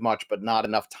that too much, but not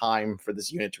enough time for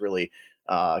this unit to really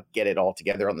get it all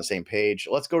together on the same page.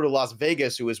 Let's go to Las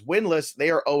Vegas, who is winless.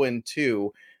 They are 0-2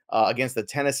 against the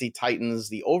Tennessee Titans.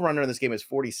 The over-under in this game is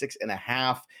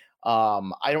 46.5.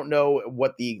 I don't know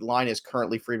what the line is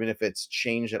currently, Friedman, if it's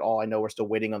changed at all. I know we're still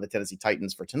waiting on the Tennessee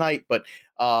Titans for tonight, but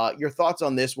your thoughts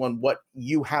on this one, what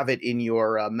you have it in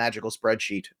your magical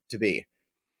spreadsheet to be?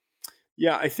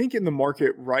 Yeah, I think in the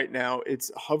market right now, it's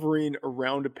hovering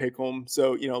around a pick 'em.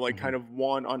 So, kind of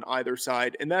one on either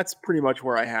side. And that's pretty much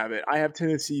where I have it. I have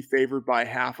Tennessee favored by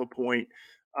 0.5 point.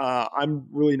 I'm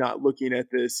really not looking at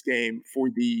this game for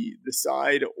the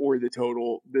side or the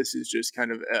total. This is just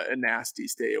kind of a nasty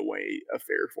stay away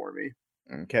affair for me.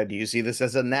 Okay. Do you see this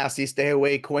as a nasty stay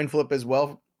away coin flip as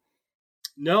well?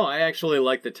 No, I actually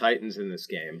like the Titans in this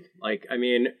game. Like, I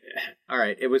mean, all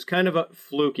right, it was kind of a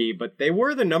fluky, but they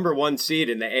were the number 1 seed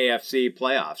in the AFC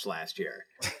playoffs last year.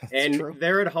 And true.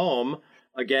 they're at home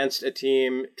against a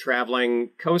team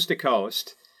traveling coast to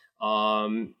coast,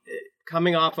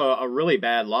 coming off a really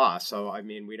bad loss. So, I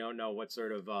mean, we don't know what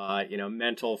sort of,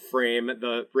 mental frame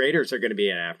the Raiders are going to be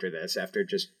in after this, after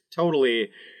just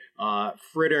totally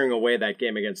frittering away that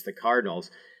game against the Cardinals.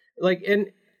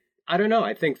 And I don't know.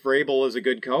 I think Vrabel is a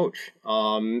good coach.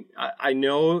 I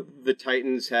know the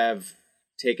Titans have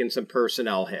taken some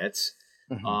personnel hits.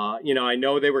 Mm-hmm. I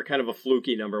know they were kind of a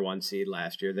fluky number 1 seed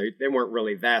last year. They weren't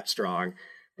really that strong.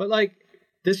 But,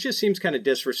 this just seems kind of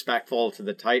disrespectful to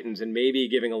the Titans and maybe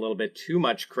giving a little bit too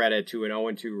much credit to an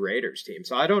 0-2 Raiders team.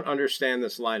 So I don't understand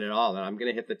this line at all, and I'm going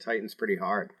to hit the Titans pretty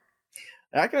hard.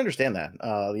 I can understand that.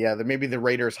 Maybe the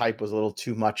Raiders hype was a little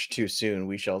too much too soon.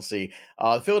 We shall see.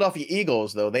 The Philadelphia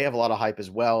Eagles, though, they have a lot of hype as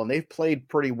well, and they've played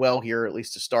pretty well here, at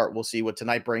least to start. We'll see what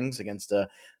tonight brings against a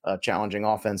challenging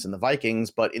offense in the Vikings.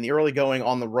 But in the early going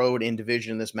on the road in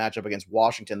division, this matchup against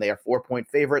Washington, they are 4-point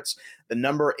favorites. The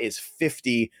number is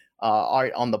 50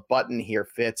 on the button here,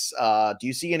 Fitz. Do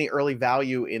you see any early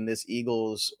value in this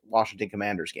Eagles-Washington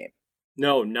Commanders game?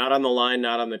 No, not on the line,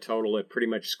 not on the total. It pretty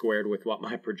much squared with what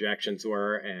my projections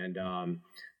were. And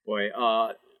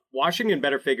Washington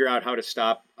better figure out how to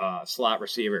stop slot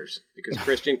receivers, because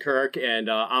Christian Kirk and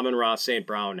Amon-Ra St.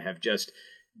 Brown have just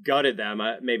gutted them.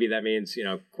 Maybe that means,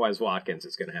 Quez Watkins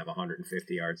is going to have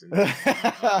 150 yards.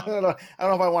 I don't know if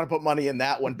I want to put money in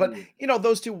that one. But,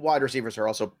 those two wide receivers are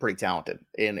also pretty talented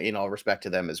in all respect to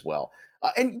them as well.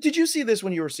 And did you see this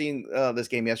when you were seeing this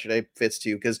game yesterday, Fitz,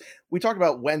 too? Because we talked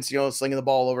about Wentz, slinging the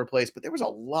ball all over the place, but there was a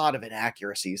lot of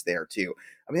inaccuracies there, too.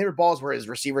 I mean, there were balls where his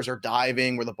receivers are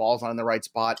diving, where the ball's not in the right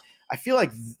spot. I feel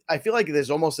like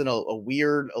there's almost a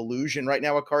weird illusion right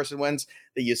now with Carson Wentz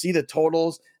that you see the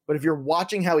totals, but if you're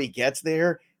watching how he gets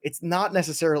there, it's not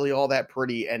necessarily all that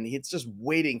pretty, and it's just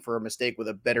waiting for a mistake with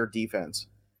a better defense.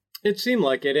 It seemed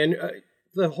like it, and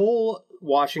the whole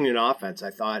Washington offense,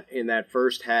 I thought, in that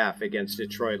first half against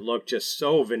Detroit looked just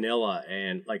so vanilla,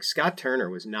 and Scott Turner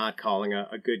was not calling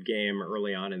a good game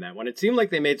early on in that one. It seemed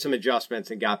like they made some adjustments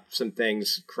and got some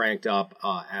things cranked up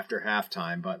after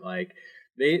halftime, but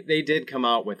they did come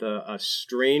out with a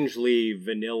strangely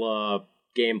vanilla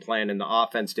game plan, and the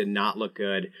offense did not look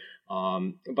good.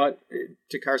 But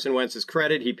to Carson Wentz's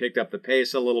credit, he picked up the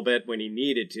pace a little bit when he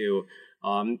needed to,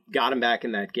 got him back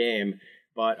in that game.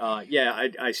 But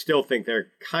I still think they're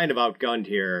kind of outgunned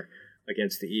here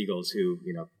against the Eagles, who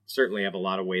certainly have a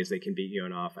lot of ways they can beat you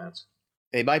on offense.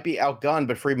 They might be outgunned,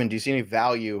 but Friedman, do you see any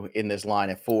value in this line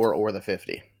at 4 or the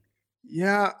 50?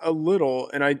 Yeah, a little,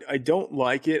 and I don't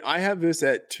like it. I have this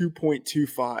at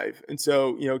 2.25, and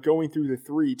so going through the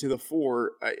 3 to the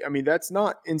 4, I mean that's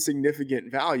not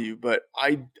insignificant value, but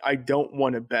I don't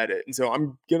want to bet it, and so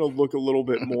I'm gonna look a little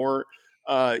bit more.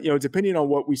 Depending on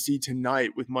what we see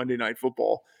tonight with Monday Night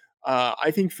Football,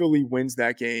 I think Philly wins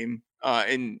that game.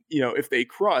 And if they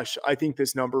crush, I think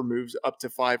this number moves up to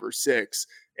 5 or 6.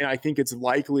 And I think it's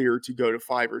likelier to go to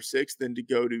 5 or 6 than to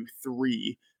go to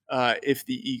 3 if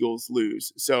the Eagles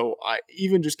lose. So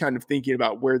even just kind of thinking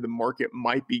about where the market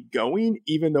might be going,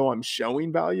 even though I'm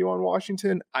showing value on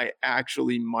Washington, I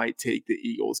actually might take the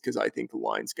Eagles because I think the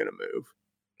line's going to move.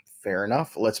 Fair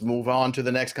enough. Let's move on to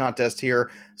the next contest here.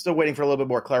 Still waiting for a little bit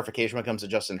more clarification when it comes to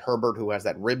Justin Herbert, who has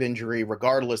that rib injury.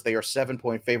 Regardless, they are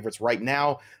 7-point favorites right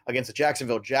now against the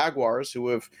Jacksonville Jaguars, who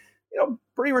have,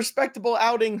 pretty respectable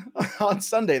outing on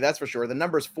Sunday. That's for sure. The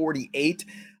number is 48.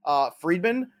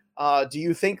 Friedman, do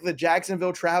you think the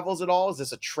Jacksonville travels at all? Is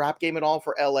this a trap game at all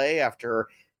for LA after,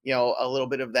 a little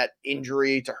bit of that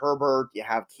injury to Herbert? You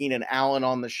have Keenan Allen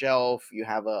on the shelf. You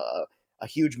have a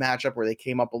huge matchup where they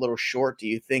came up a little short. Do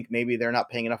you think maybe they're not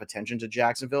paying enough attention to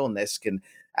Jacksonville, and this can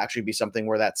actually be something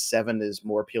where that 7 is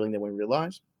more appealing than we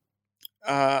realize?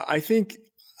 I think,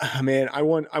 man, I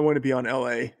want to be on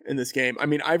LA in this game. I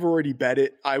mean, I've already bet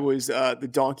it. I was the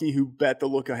donkey who bet the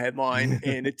look ahead line,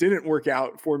 and it didn't work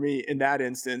out for me in that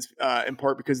instance, in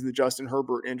part because of the Justin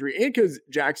Herbert injury and because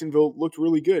Jacksonville looked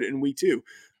really good in week 2.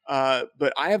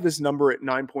 But I have this number at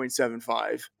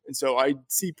 9.75. And so I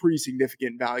see pretty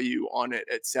significant value on it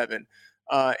at 7.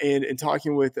 And in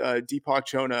talking with Deepak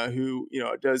Chona, who,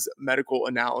 does medical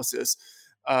analysis,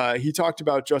 he talked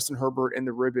about Justin Herbert and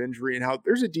the rib injury and how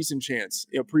there's a decent chance,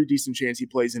 pretty decent chance he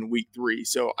plays in week 3.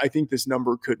 So I think this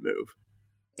number could move.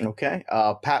 Okay.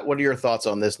 Pat, what are your thoughts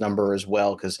on this number as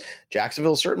well? Because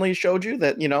Jacksonville certainly showed you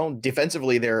that,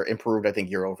 defensively they're improved, I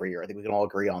think, year over year. I think we can all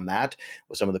agree on that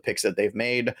with some of the picks that they've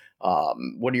made.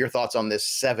 What are your thoughts on this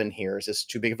 7 here? Is this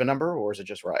too big of a number or is it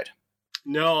just right?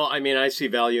 No, I mean, I see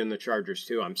value in the Chargers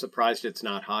too. I'm surprised it's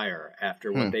not higher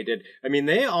after what they did. I mean,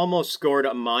 they almost scored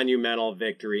a monumental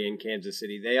victory in Kansas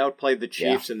City. They outplayed the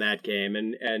Chiefs in that game,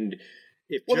 and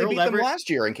if they Gerald beat them last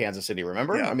year in Kansas City,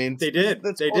 remember? Yeah. I mean, they did.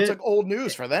 It's like old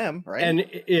news for them, right? And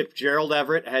if Gerald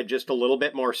Everett had just a little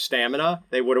bit more stamina,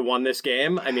 they would have won this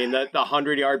game. I mean, the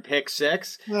 100-yard pick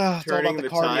six, turning the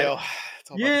cardio.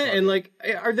 Yeah, and like,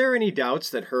 are there any doubts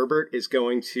that Herbert is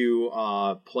going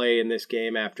to play in this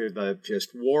game after the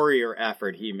just warrior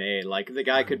effort he made? Like, the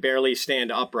guy could barely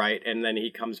stand upright, and then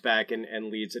he comes back and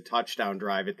leads a touchdown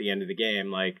drive at the end of the game,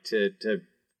 like to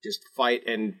just fight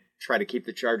and try to keep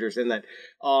the Chargers in that.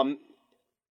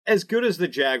 As good as the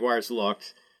Jaguars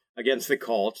looked against the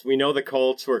Colts, we know the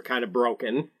Colts were kind of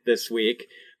broken this week.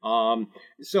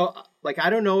 So, like, I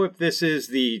don't know if this is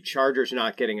the Chargers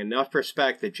not getting enough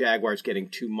respect, the Jaguars getting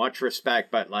too much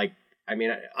respect, but, like, I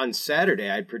mean, on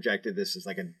Saturday, I'd projected this as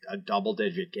like a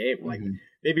double-digit game. Like,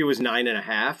 maybe it was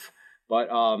 9.5, but,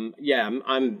 yeah,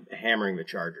 I'm hammering the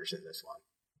Chargers in this one.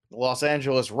 The Los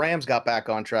Angeles Rams got back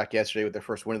on track yesterday with their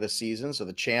first win of the season, so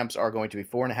the champs are going to be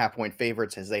 4.5-point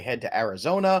favorites as they head to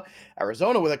Arizona.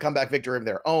 Arizona with a comeback victory of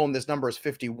their own. This number is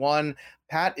 51.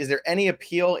 Pat, is there any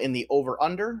appeal in the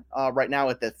over-under right now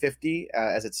at the 50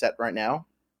 as it's set right now?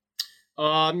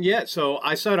 Yeah, so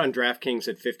I saw it on DraftKings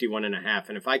at 51.5,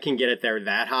 and if I can get it there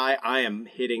that high, I am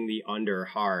hitting the under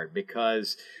hard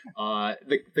because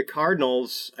the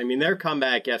Cardinals, I mean, their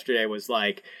comeback yesterday was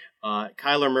like,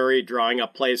 Kyler Murray drawing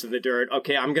up plays in the dirt.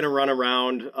 Okay, I'm going to run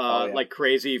around like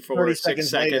crazy for 6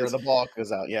 seconds. Later, the ball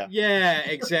goes out, Yeah,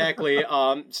 exactly.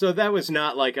 So that was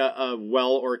not like a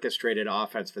well-orchestrated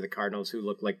offense for the Cardinals, who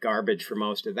looked like garbage for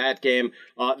most of that game.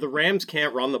 The Rams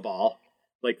can't run the ball.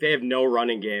 Like, they have no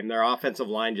running game. Their offensive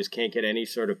line just can't get any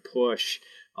sort of push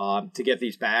to get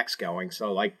these backs going.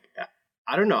 So, like,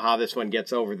 I don't know how this one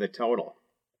gets over the total.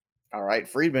 All right,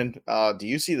 Friedman, do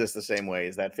you see this the same way?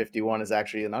 Is that 51 is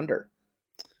actually an under?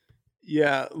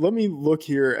 Yeah, let me look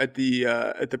here at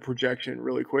the projection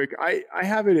really quick. I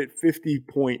have it at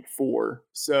 50.4.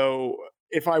 So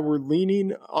if I were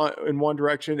leaning in one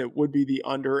direction, it would be the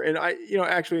under. And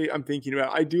actually, I'm thinking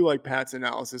about, I do like Pat's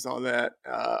analysis on that.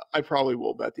 I probably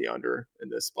will bet the under in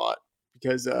this spot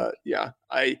because,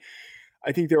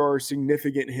 I think there are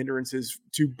significant hindrances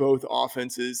to both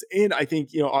offenses. And I think,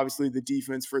 obviously the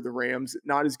defense for the Rams,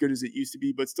 not as good as it used to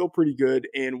be, but still pretty good.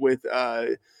 And with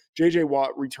J.J.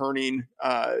 Watt returning,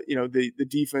 the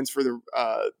defense for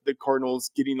the Cardinals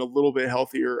getting a little bit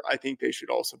healthier, I think they should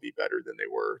also be better than they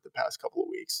were the past couple of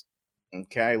weeks.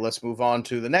 Okay, let's move on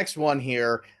to the next one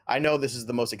here. I know this is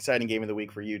the most exciting game of the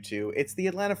week for you two. It's the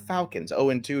Atlanta Falcons,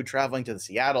 0-2, traveling to the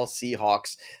Seattle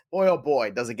Seahawks. Boy, oh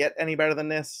boy, does it get any better than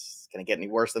this? Can it get any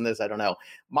worse than this? I don't know.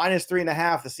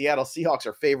 -3.5. The Seattle Seahawks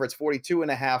are favorites.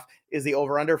 42.5 is the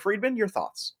over-under. Friedman, your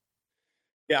thoughts?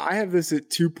 Yeah, I have this at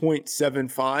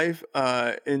 2.75.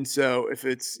 And so if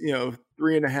it's,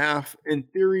 3.5, in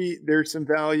theory, there's some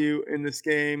value in this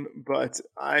game, but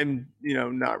I'm,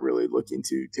 not really looking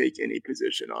to take any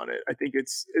position on it. I think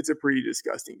it's a pretty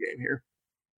disgusting game here.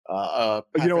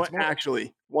 You know what?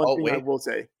 Actually, one thing I will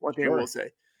say,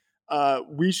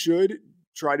 we should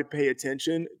try to pay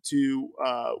attention to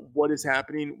what is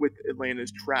happening with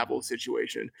Atlanta's travel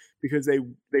situation, because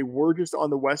they were just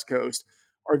on the West Coast.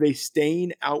 Are they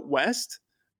staying out west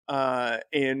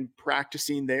and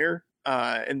practicing there?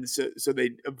 And so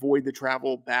they avoid the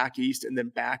travel back east and then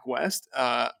back west.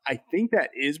 I think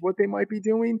that is what they might be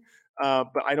doing,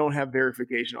 but I don't have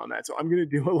verification on that. So I'm going to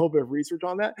do a little bit of research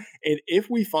on that. And if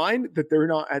we find that they're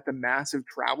not at the massive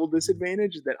travel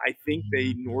disadvantage that I think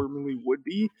they normally would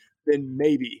be, then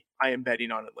maybe I am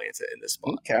betting on Atlanta in this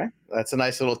spot. Okay, that's a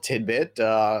nice little tidbit.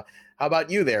 How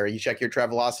about you there? You check your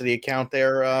Travelocity account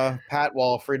there, Pat,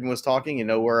 while Friedman was talking. You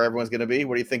know where everyone's going to be.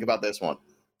 What do you think about this one?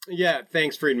 Yeah,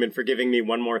 thanks, Friedman, for giving me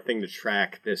one more thing to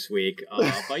track this week.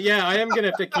 But yeah, I am going to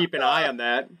have to keep an eye on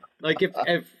that. Like, if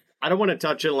I don't want to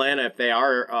touch Atlanta if they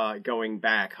are going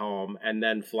back home and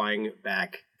then flying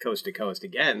back coast to coast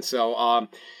again. So,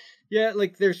 yeah,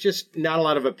 like, there's just not a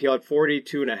lot of appeal. At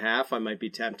 42.5, I might be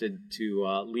tempted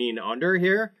to lean under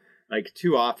here. Like,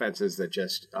 two offenses that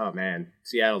just, oh man,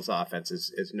 Seattle's offense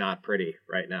is not pretty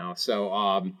right now.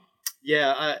 So,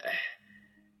 yeah,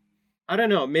 I don't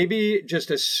know. Maybe just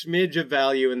a smidge of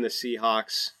value in the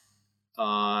Seahawks,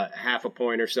 half a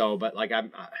point or so. But like,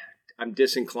 I'm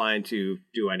disinclined to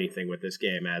do anything with this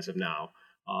game as of now.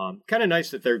 Kind of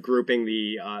nice that they're grouping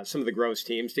some of the gross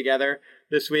teams together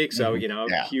this week. So,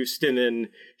 Houston and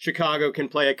Chicago can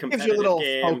play a competitive game. Gives you a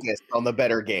little focus on the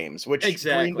better games, which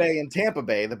Green Bay and Tampa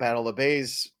Bay, the Battle of the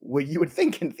Bays, you would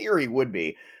think in theory would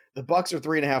be. The Bucs are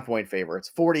 3.5-point favorites.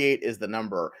 48 is the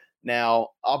number. Now,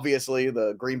 obviously,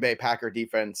 the Green Bay Packer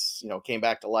defense, came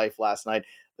back to life last night.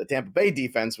 The Tampa Bay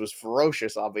defense was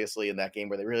ferocious, obviously, in that game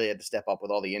where they really had to step up with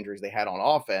all the injuries they had on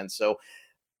offense. So,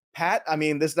 Pat, I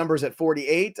mean, this number's at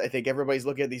 48. I think everybody's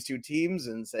looking at these two teams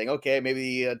and saying, okay,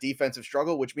 maybe a defensive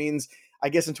struggle, which means, I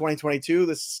guess in 2022,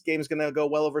 this game is going to go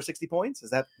well over 60 points. Is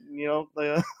that,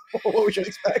 what we should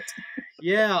expect?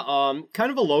 Yeah,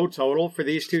 kind of a low total for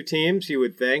these two teams, you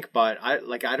would think, but I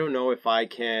don't know if I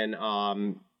can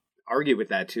argue with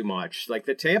that too much. Like,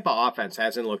 the Tampa offense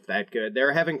hasn't looked that good.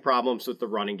 They're having problems with the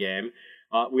running game.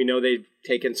 We know they've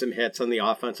taken some hits on the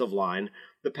offensive line.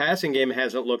 The passing game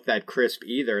hasn't looked that crisp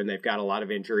either, and they've got a lot of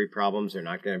injury problems. They're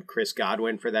not going to have Chris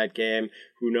Godwin for that game.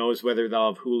 Who knows whether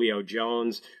they'll have Julio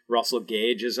Jones. Russell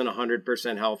Gage isn't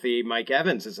 100% healthy. Mike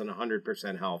Evans isn't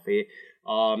 100% healthy.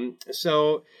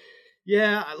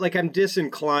 Yeah, like, I'm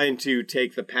disinclined to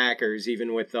take the Packers,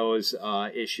 even with those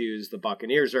issues the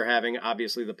Buccaneers are having.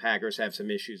 Obviously, the Packers have some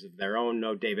issues of their own.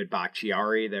 No David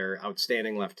Bakhtiari, their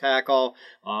outstanding left tackle,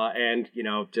 and,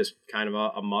 just kind of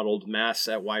a muddled mess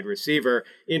at wide receiver.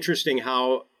 Interesting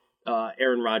how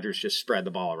Aaron Rodgers just spread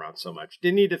the ball around so much.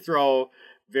 Didn't need to throw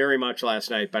very much last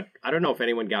night, but I don't know if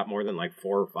anyone got more than like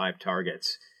 4 or 5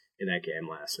 targets in that game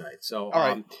last night. So, all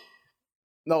right.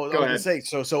 No, I was going to say,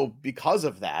 so because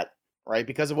of that, right?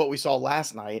 Because of what we saw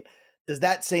last night, does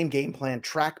that same game plan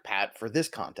track, Pat, for this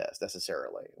contest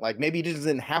necessarily? Like, maybe he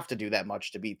doesn't have to do that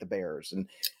much to beat the Bears. And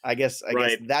I guess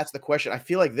that's the question. I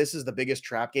feel like this is the biggest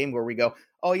trap game where we go,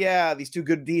 oh yeah, these two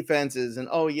good defenses, and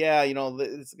oh yeah,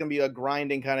 it's going to be a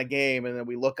grinding kind of game. And then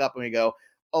we look up and we go,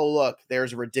 oh look,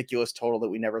 there's a ridiculous total that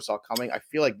we never saw coming. I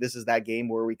feel like this is that game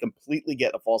where we completely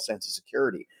get a false sense of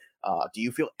security. Do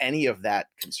you feel any of that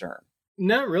concern?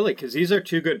 Not really, because these are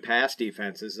two good pass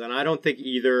defenses, and I don't think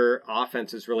either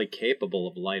offense is really capable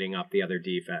of lighting up the other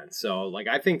defense. So,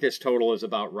 I think this total is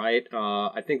about right.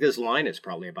 I think this line is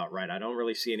probably about right. I don't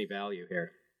really see any value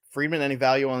here. Friedman, any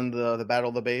value on the Battle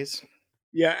of the Bays?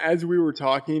 Yeah, as we were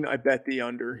talking, I bet the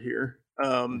under here.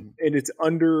 And it's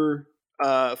under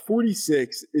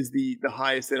 46 is the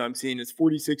highest that I'm seeing. It's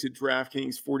 46 at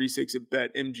DraftKings, 46 at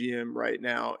BetMGM right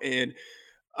now. And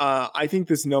I think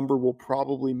this number will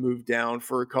probably move down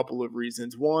for a couple of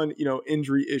reasons. One,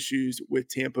 injury issues with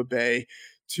Tampa Bay.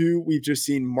 2, we've just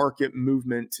seen market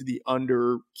movement to the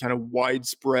under kind of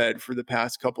widespread for the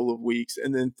past couple of weeks.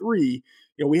 And then 3,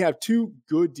 we have 2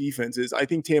 good defenses. I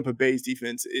think Tampa Bay's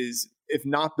defense is, if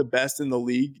not the best in the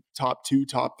league, top 2,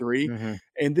 top 3.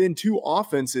 And then 2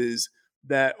 offenses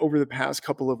that over the past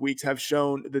couple of weeks have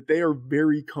shown that they are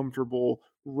very comfortable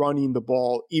running the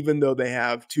ball, even though they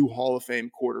have 2 Hall of Fame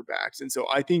quarterbacks. And so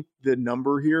I think the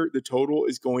number here, the total,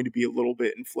 is going to be a little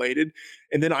bit inflated.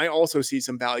 And then I also see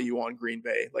some value on Green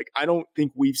Bay. Like, I don't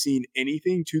think we've seen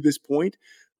anything to this point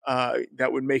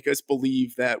that would make us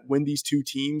believe that when these two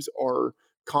teams are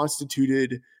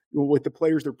constituted with the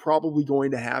players they're probably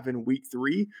going to have in week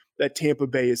 3, that Tampa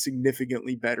Bay is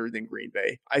significantly better than Green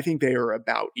Bay. I think they are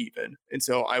about even. And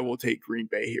so I will take Green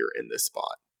Bay here in this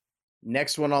spot.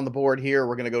 Next one on the board here,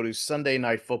 we're going to go to Sunday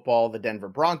Night Football, the Denver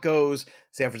Broncos,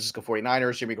 San Francisco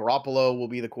 49ers. Jimmy Garoppolo will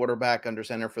be the quarterback under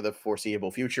center for the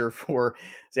foreseeable future for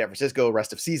San Francisco,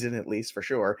 rest of season at least, for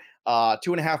sure.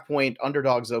 2.5 point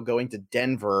underdogs, though, going to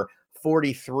Denver.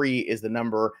 43 is the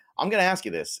number. I'm going to ask you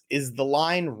this. Is the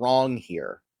line wrong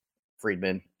here,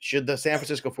 Friedman? Should the San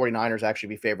Francisco 49ers actually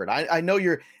be favored? I know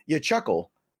you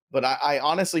chuckle, but I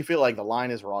honestly feel like the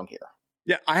line is wrong here.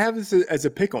 Yeah, I have this as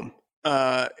a pick 'em.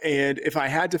 And if I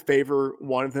had to favor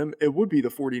one of them, it would be the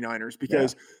 49ers,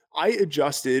 because I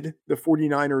adjusted the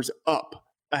 49ers up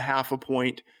 0.5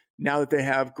 point now that they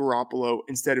have Garoppolo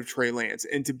instead of Trey Lance.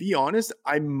 And to be honest,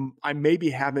 I maybe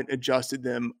haven't adjusted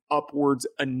them upwards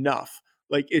enough.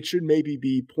 Like, it should maybe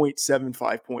be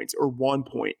 0.75 points or 1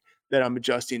 point that I'm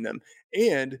adjusting them.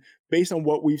 And based on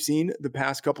what we've seen the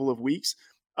past couple of weeks,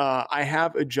 I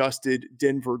have adjusted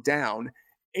Denver down,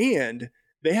 and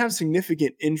they have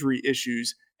significant injury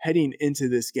issues heading into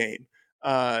this game.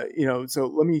 So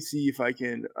let me see if I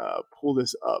can pull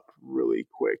this up really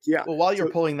quick. Yeah. Well, while you're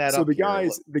pulling that up, so the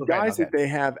guys that they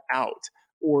have out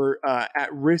or at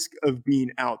risk of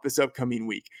being out this upcoming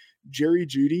week: Jerry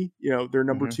Jeudy, their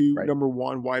number 2, number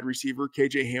 1 wide receiver.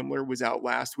 KJ Hamler was out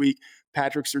last week.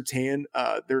 Patrick Surtain,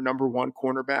 their number 1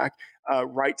 cornerback.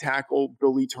 Right tackle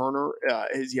Billy Turner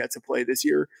is yet to play this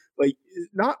year. Like,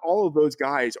 not all of those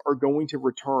guys are going to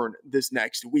return this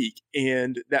next week.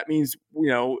 And that means,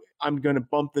 I'm going to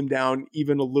bump them down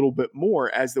even a little bit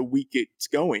more as the week gets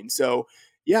going. So,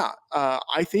 yeah,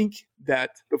 I think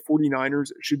that the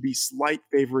 49ers should be slight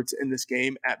favorites in this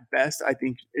game. At best, I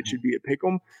think it should be a pick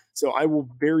 'em. So I will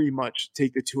very much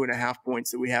take the 2.5 points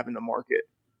that we have in the market.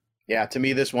 Yeah, to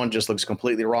me, this one just looks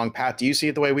completely wrong. Pat, do you see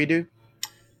it the way we do?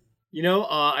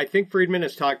 I think Friedman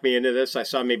has talked me into this. I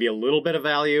saw maybe a little bit of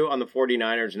value on the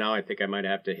 49ers. Now I think I might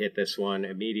have to hit this one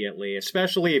immediately,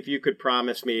 especially if you could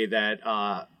promise me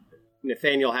that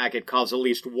Nathaniel Hackett calls at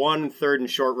least 1 3rd and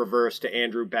short reverse to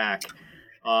Andrew Beck.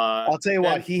 I'll tell you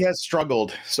what, he has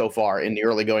struggled so far in the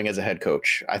early going as a head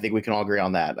coach. I think we can all agree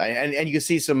on that. And you can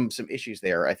see some issues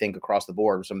there, I think, across the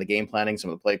board, some of the game planning, some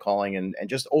of the play calling, and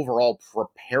just overall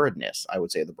preparedness, I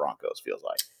would say, the Broncos feels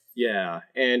like. Yeah,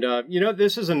 and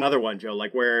this is another one, Joe,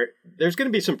 like where there's going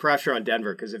to be some pressure on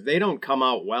Denver because if they don't come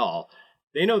out well,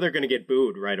 they know they're going to get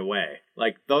booed right away.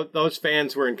 Like those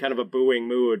fans were in kind of a booing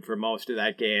mood for most of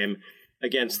that game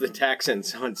against the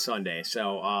Texans on Sunday.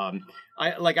 So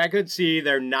I could see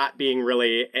there not being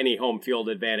really any home field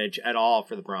advantage at all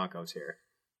for the Broncos here.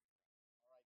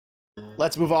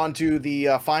 Let's move on to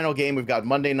the final game. We've got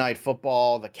Monday Night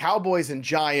Football, the Cowboys and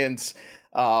Giants.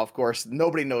 Of course,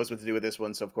 nobody knows what to do with this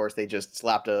one. So, of course, they just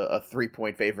slapped a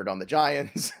 3-point favorite on the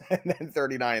Giants. And then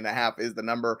 39.5 is the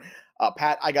number.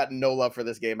 Pat, I got no love for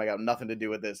this game. I got nothing to do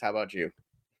with this. How about you?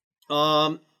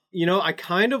 I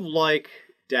kind of like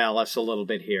Dallas a little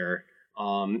bit here.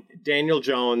 Daniel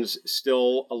Jones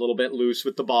still a little bit loose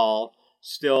with the ball.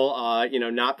 Still,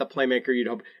 not the playmaker you'd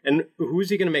hope. And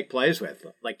who's he going to make plays with?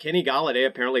 Like Kenny Golladay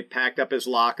apparently packed up his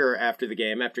locker after the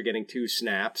game after getting 2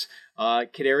 snaps.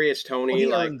 Kadarius Toney,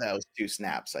 he earned those 2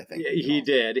 snaps, I think. He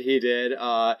did.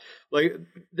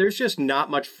 There's just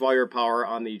not much firepower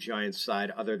on the Giants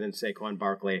side other than Saquon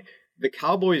Barkley. The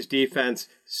Cowboys defense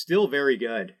still very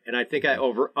good, and I think I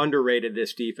underrated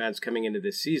this defense coming into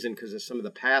this season because of some of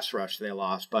the pass rush they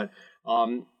lost. But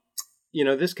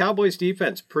this Cowboys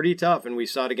defense pretty tough, and we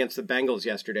saw it against the Bengals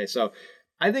yesterday. So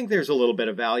I think there's a little bit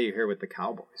of value here with the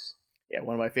Cowboys. Yeah,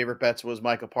 one of my favorite bets was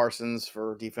Micah Parsons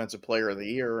for Defensive Player of the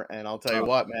Year, and I'll tell you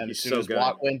what, man, as soon as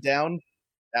Watt went down,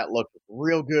 that looked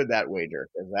real good, that wager,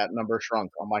 because that number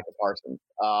shrunk on Micah Parsons.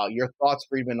 Your thoughts,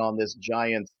 Friedman, on this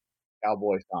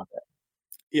Giants-Cowboys contest?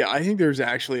 Yeah, I think there's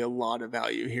actually a lot of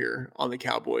value here on the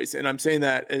Cowboys. And I'm saying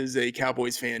that as a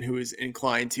Cowboys fan who is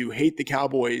inclined to hate the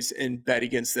Cowboys and bet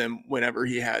against them whenever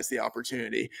he has the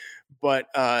opportunity. But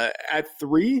at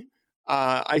 3,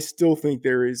 I still think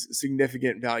there is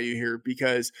significant value here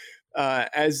because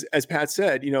as Pat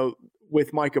said,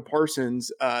 with Micah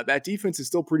Parsons, that defense is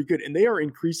still pretty good. And they are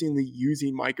increasingly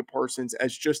using Micah Parsons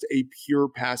as just a pure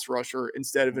pass rusher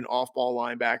instead of an off-ball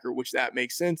linebacker, which that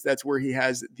makes sense. That's where he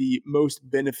has the most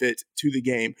benefit to the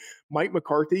game. Mike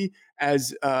McCarthy,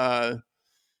 as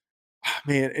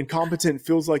incompetent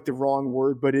feels like the wrong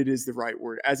word, but it is the right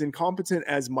word. As incompetent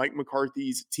as Mike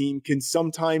McCarthy's team can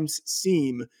sometimes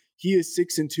seem, he is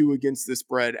 6-2 against the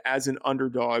spread as an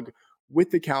underdog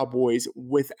with the Cowboys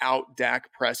without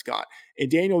Dak Prescott.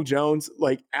 And Daniel Jones,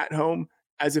 like at home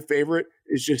as a favorite,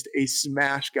 is just a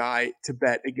smash guy to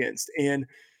bet against. And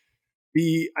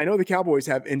I know the Cowboys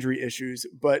have injury issues,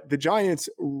 but the Giants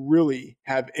really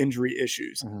have injury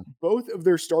issues. Mm-hmm. Both of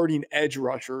their starting edge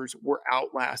rushers were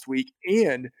out last week,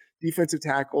 and defensive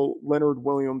tackle Leonard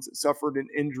Williams suffered an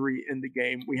injury in the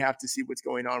game. We have to see what's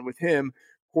going on with him.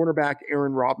 Cornerback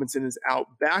Aaron Robinson is out.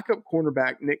 Backup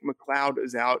cornerback Nick McLeod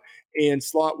is out. And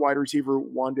slot wide receiver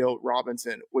Wan'Dale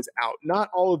Robinson was out. Not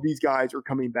all of these guys are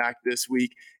coming back this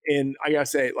week. And I got to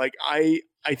say, I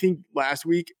think last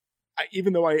week,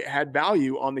 even though I had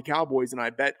value on the Cowboys and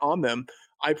I bet on them,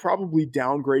 I probably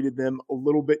downgraded them a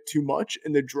little bit too much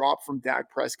in the drop from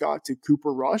Dak Prescott to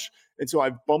Cooper Rush. And so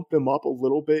I've bumped them up a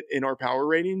little bit in our power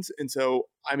ratings. And so,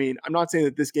 I'm not saying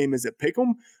that this game is a pick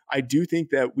 'em. I do think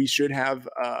that we should have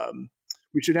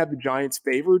the Giants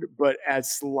favored, but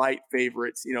as slight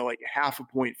favorites, like half a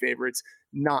point favorites,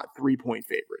 not 3-point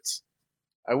favorites.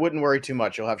 I wouldn't worry too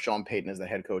much. You'll have Sean Payton as the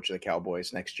head coach of the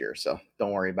Cowboys next year, so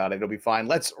don't worry about it. It'll be fine.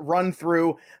 Let's run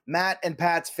through Matt and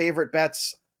Pat's favorite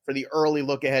bets for the early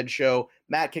look-ahead show.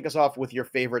 Matt, kick us off with your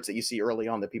favorites that you see early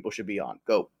on that people should be on.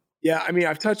 Go. Yeah,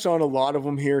 I've touched on a lot of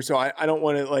them here, so I don't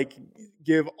want to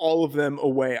give all of them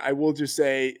away. I will just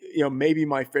say, maybe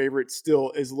my favorite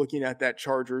still is looking at that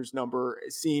Chargers number.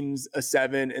 It seems a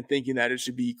 7 and thinking that it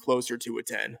should be closer to a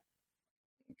 10.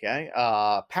 Okay.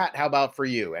 Pat, how about for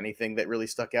you? Anything that really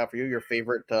stuck out for you? Your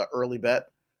favorite early bet?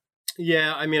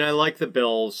 Yeah, I like the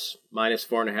Bills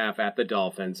 -4.5 at the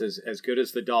Dolphins. As good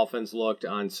as the Dolphins looked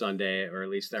on Sunday, or at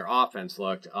least their offense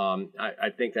looked,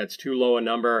 I think that's too low a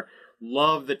number.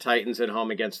 Love the Titans at home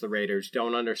against the Raiders.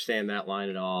 Don't understand that line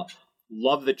at all.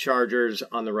 Love the Chargers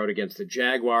on the road against the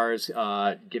Jaguars,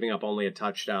 giving up only a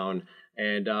touchdown.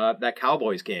 And that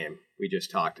Cowboys game we just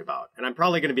talked about. And I'm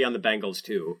probably going to be on the Bengals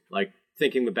too,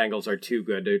 thinking the Bengals are too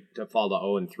good to fall to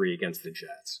 0-3 against the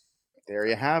Jets. There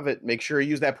you have it. Make sure you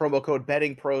use that promo code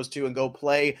BettingPros too and go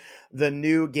play the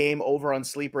new game over on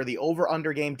Sleeper, the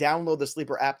over-under game. Download the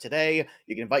Sleeper app today.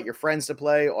 You can invite your friends to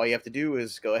play. All you have to do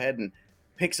is go ahead and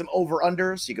pick some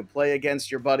over-unders. You can play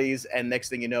against your buddies, and next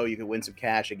thing you know, you can win some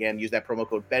cash. Again, use that promo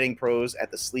code BettingPros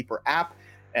at the Sleeper app.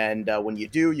 And when you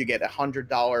do, you get a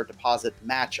 $100 deposit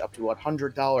match up to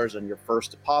 $100 on your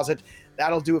first deposit.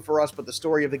 That'll do it for us, but the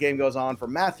story of the game goes on. For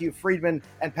Matthew Friedman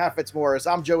and Pat Fitzmaurice,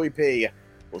 I'm Joey P.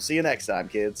 We'll see you next time,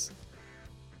 kids.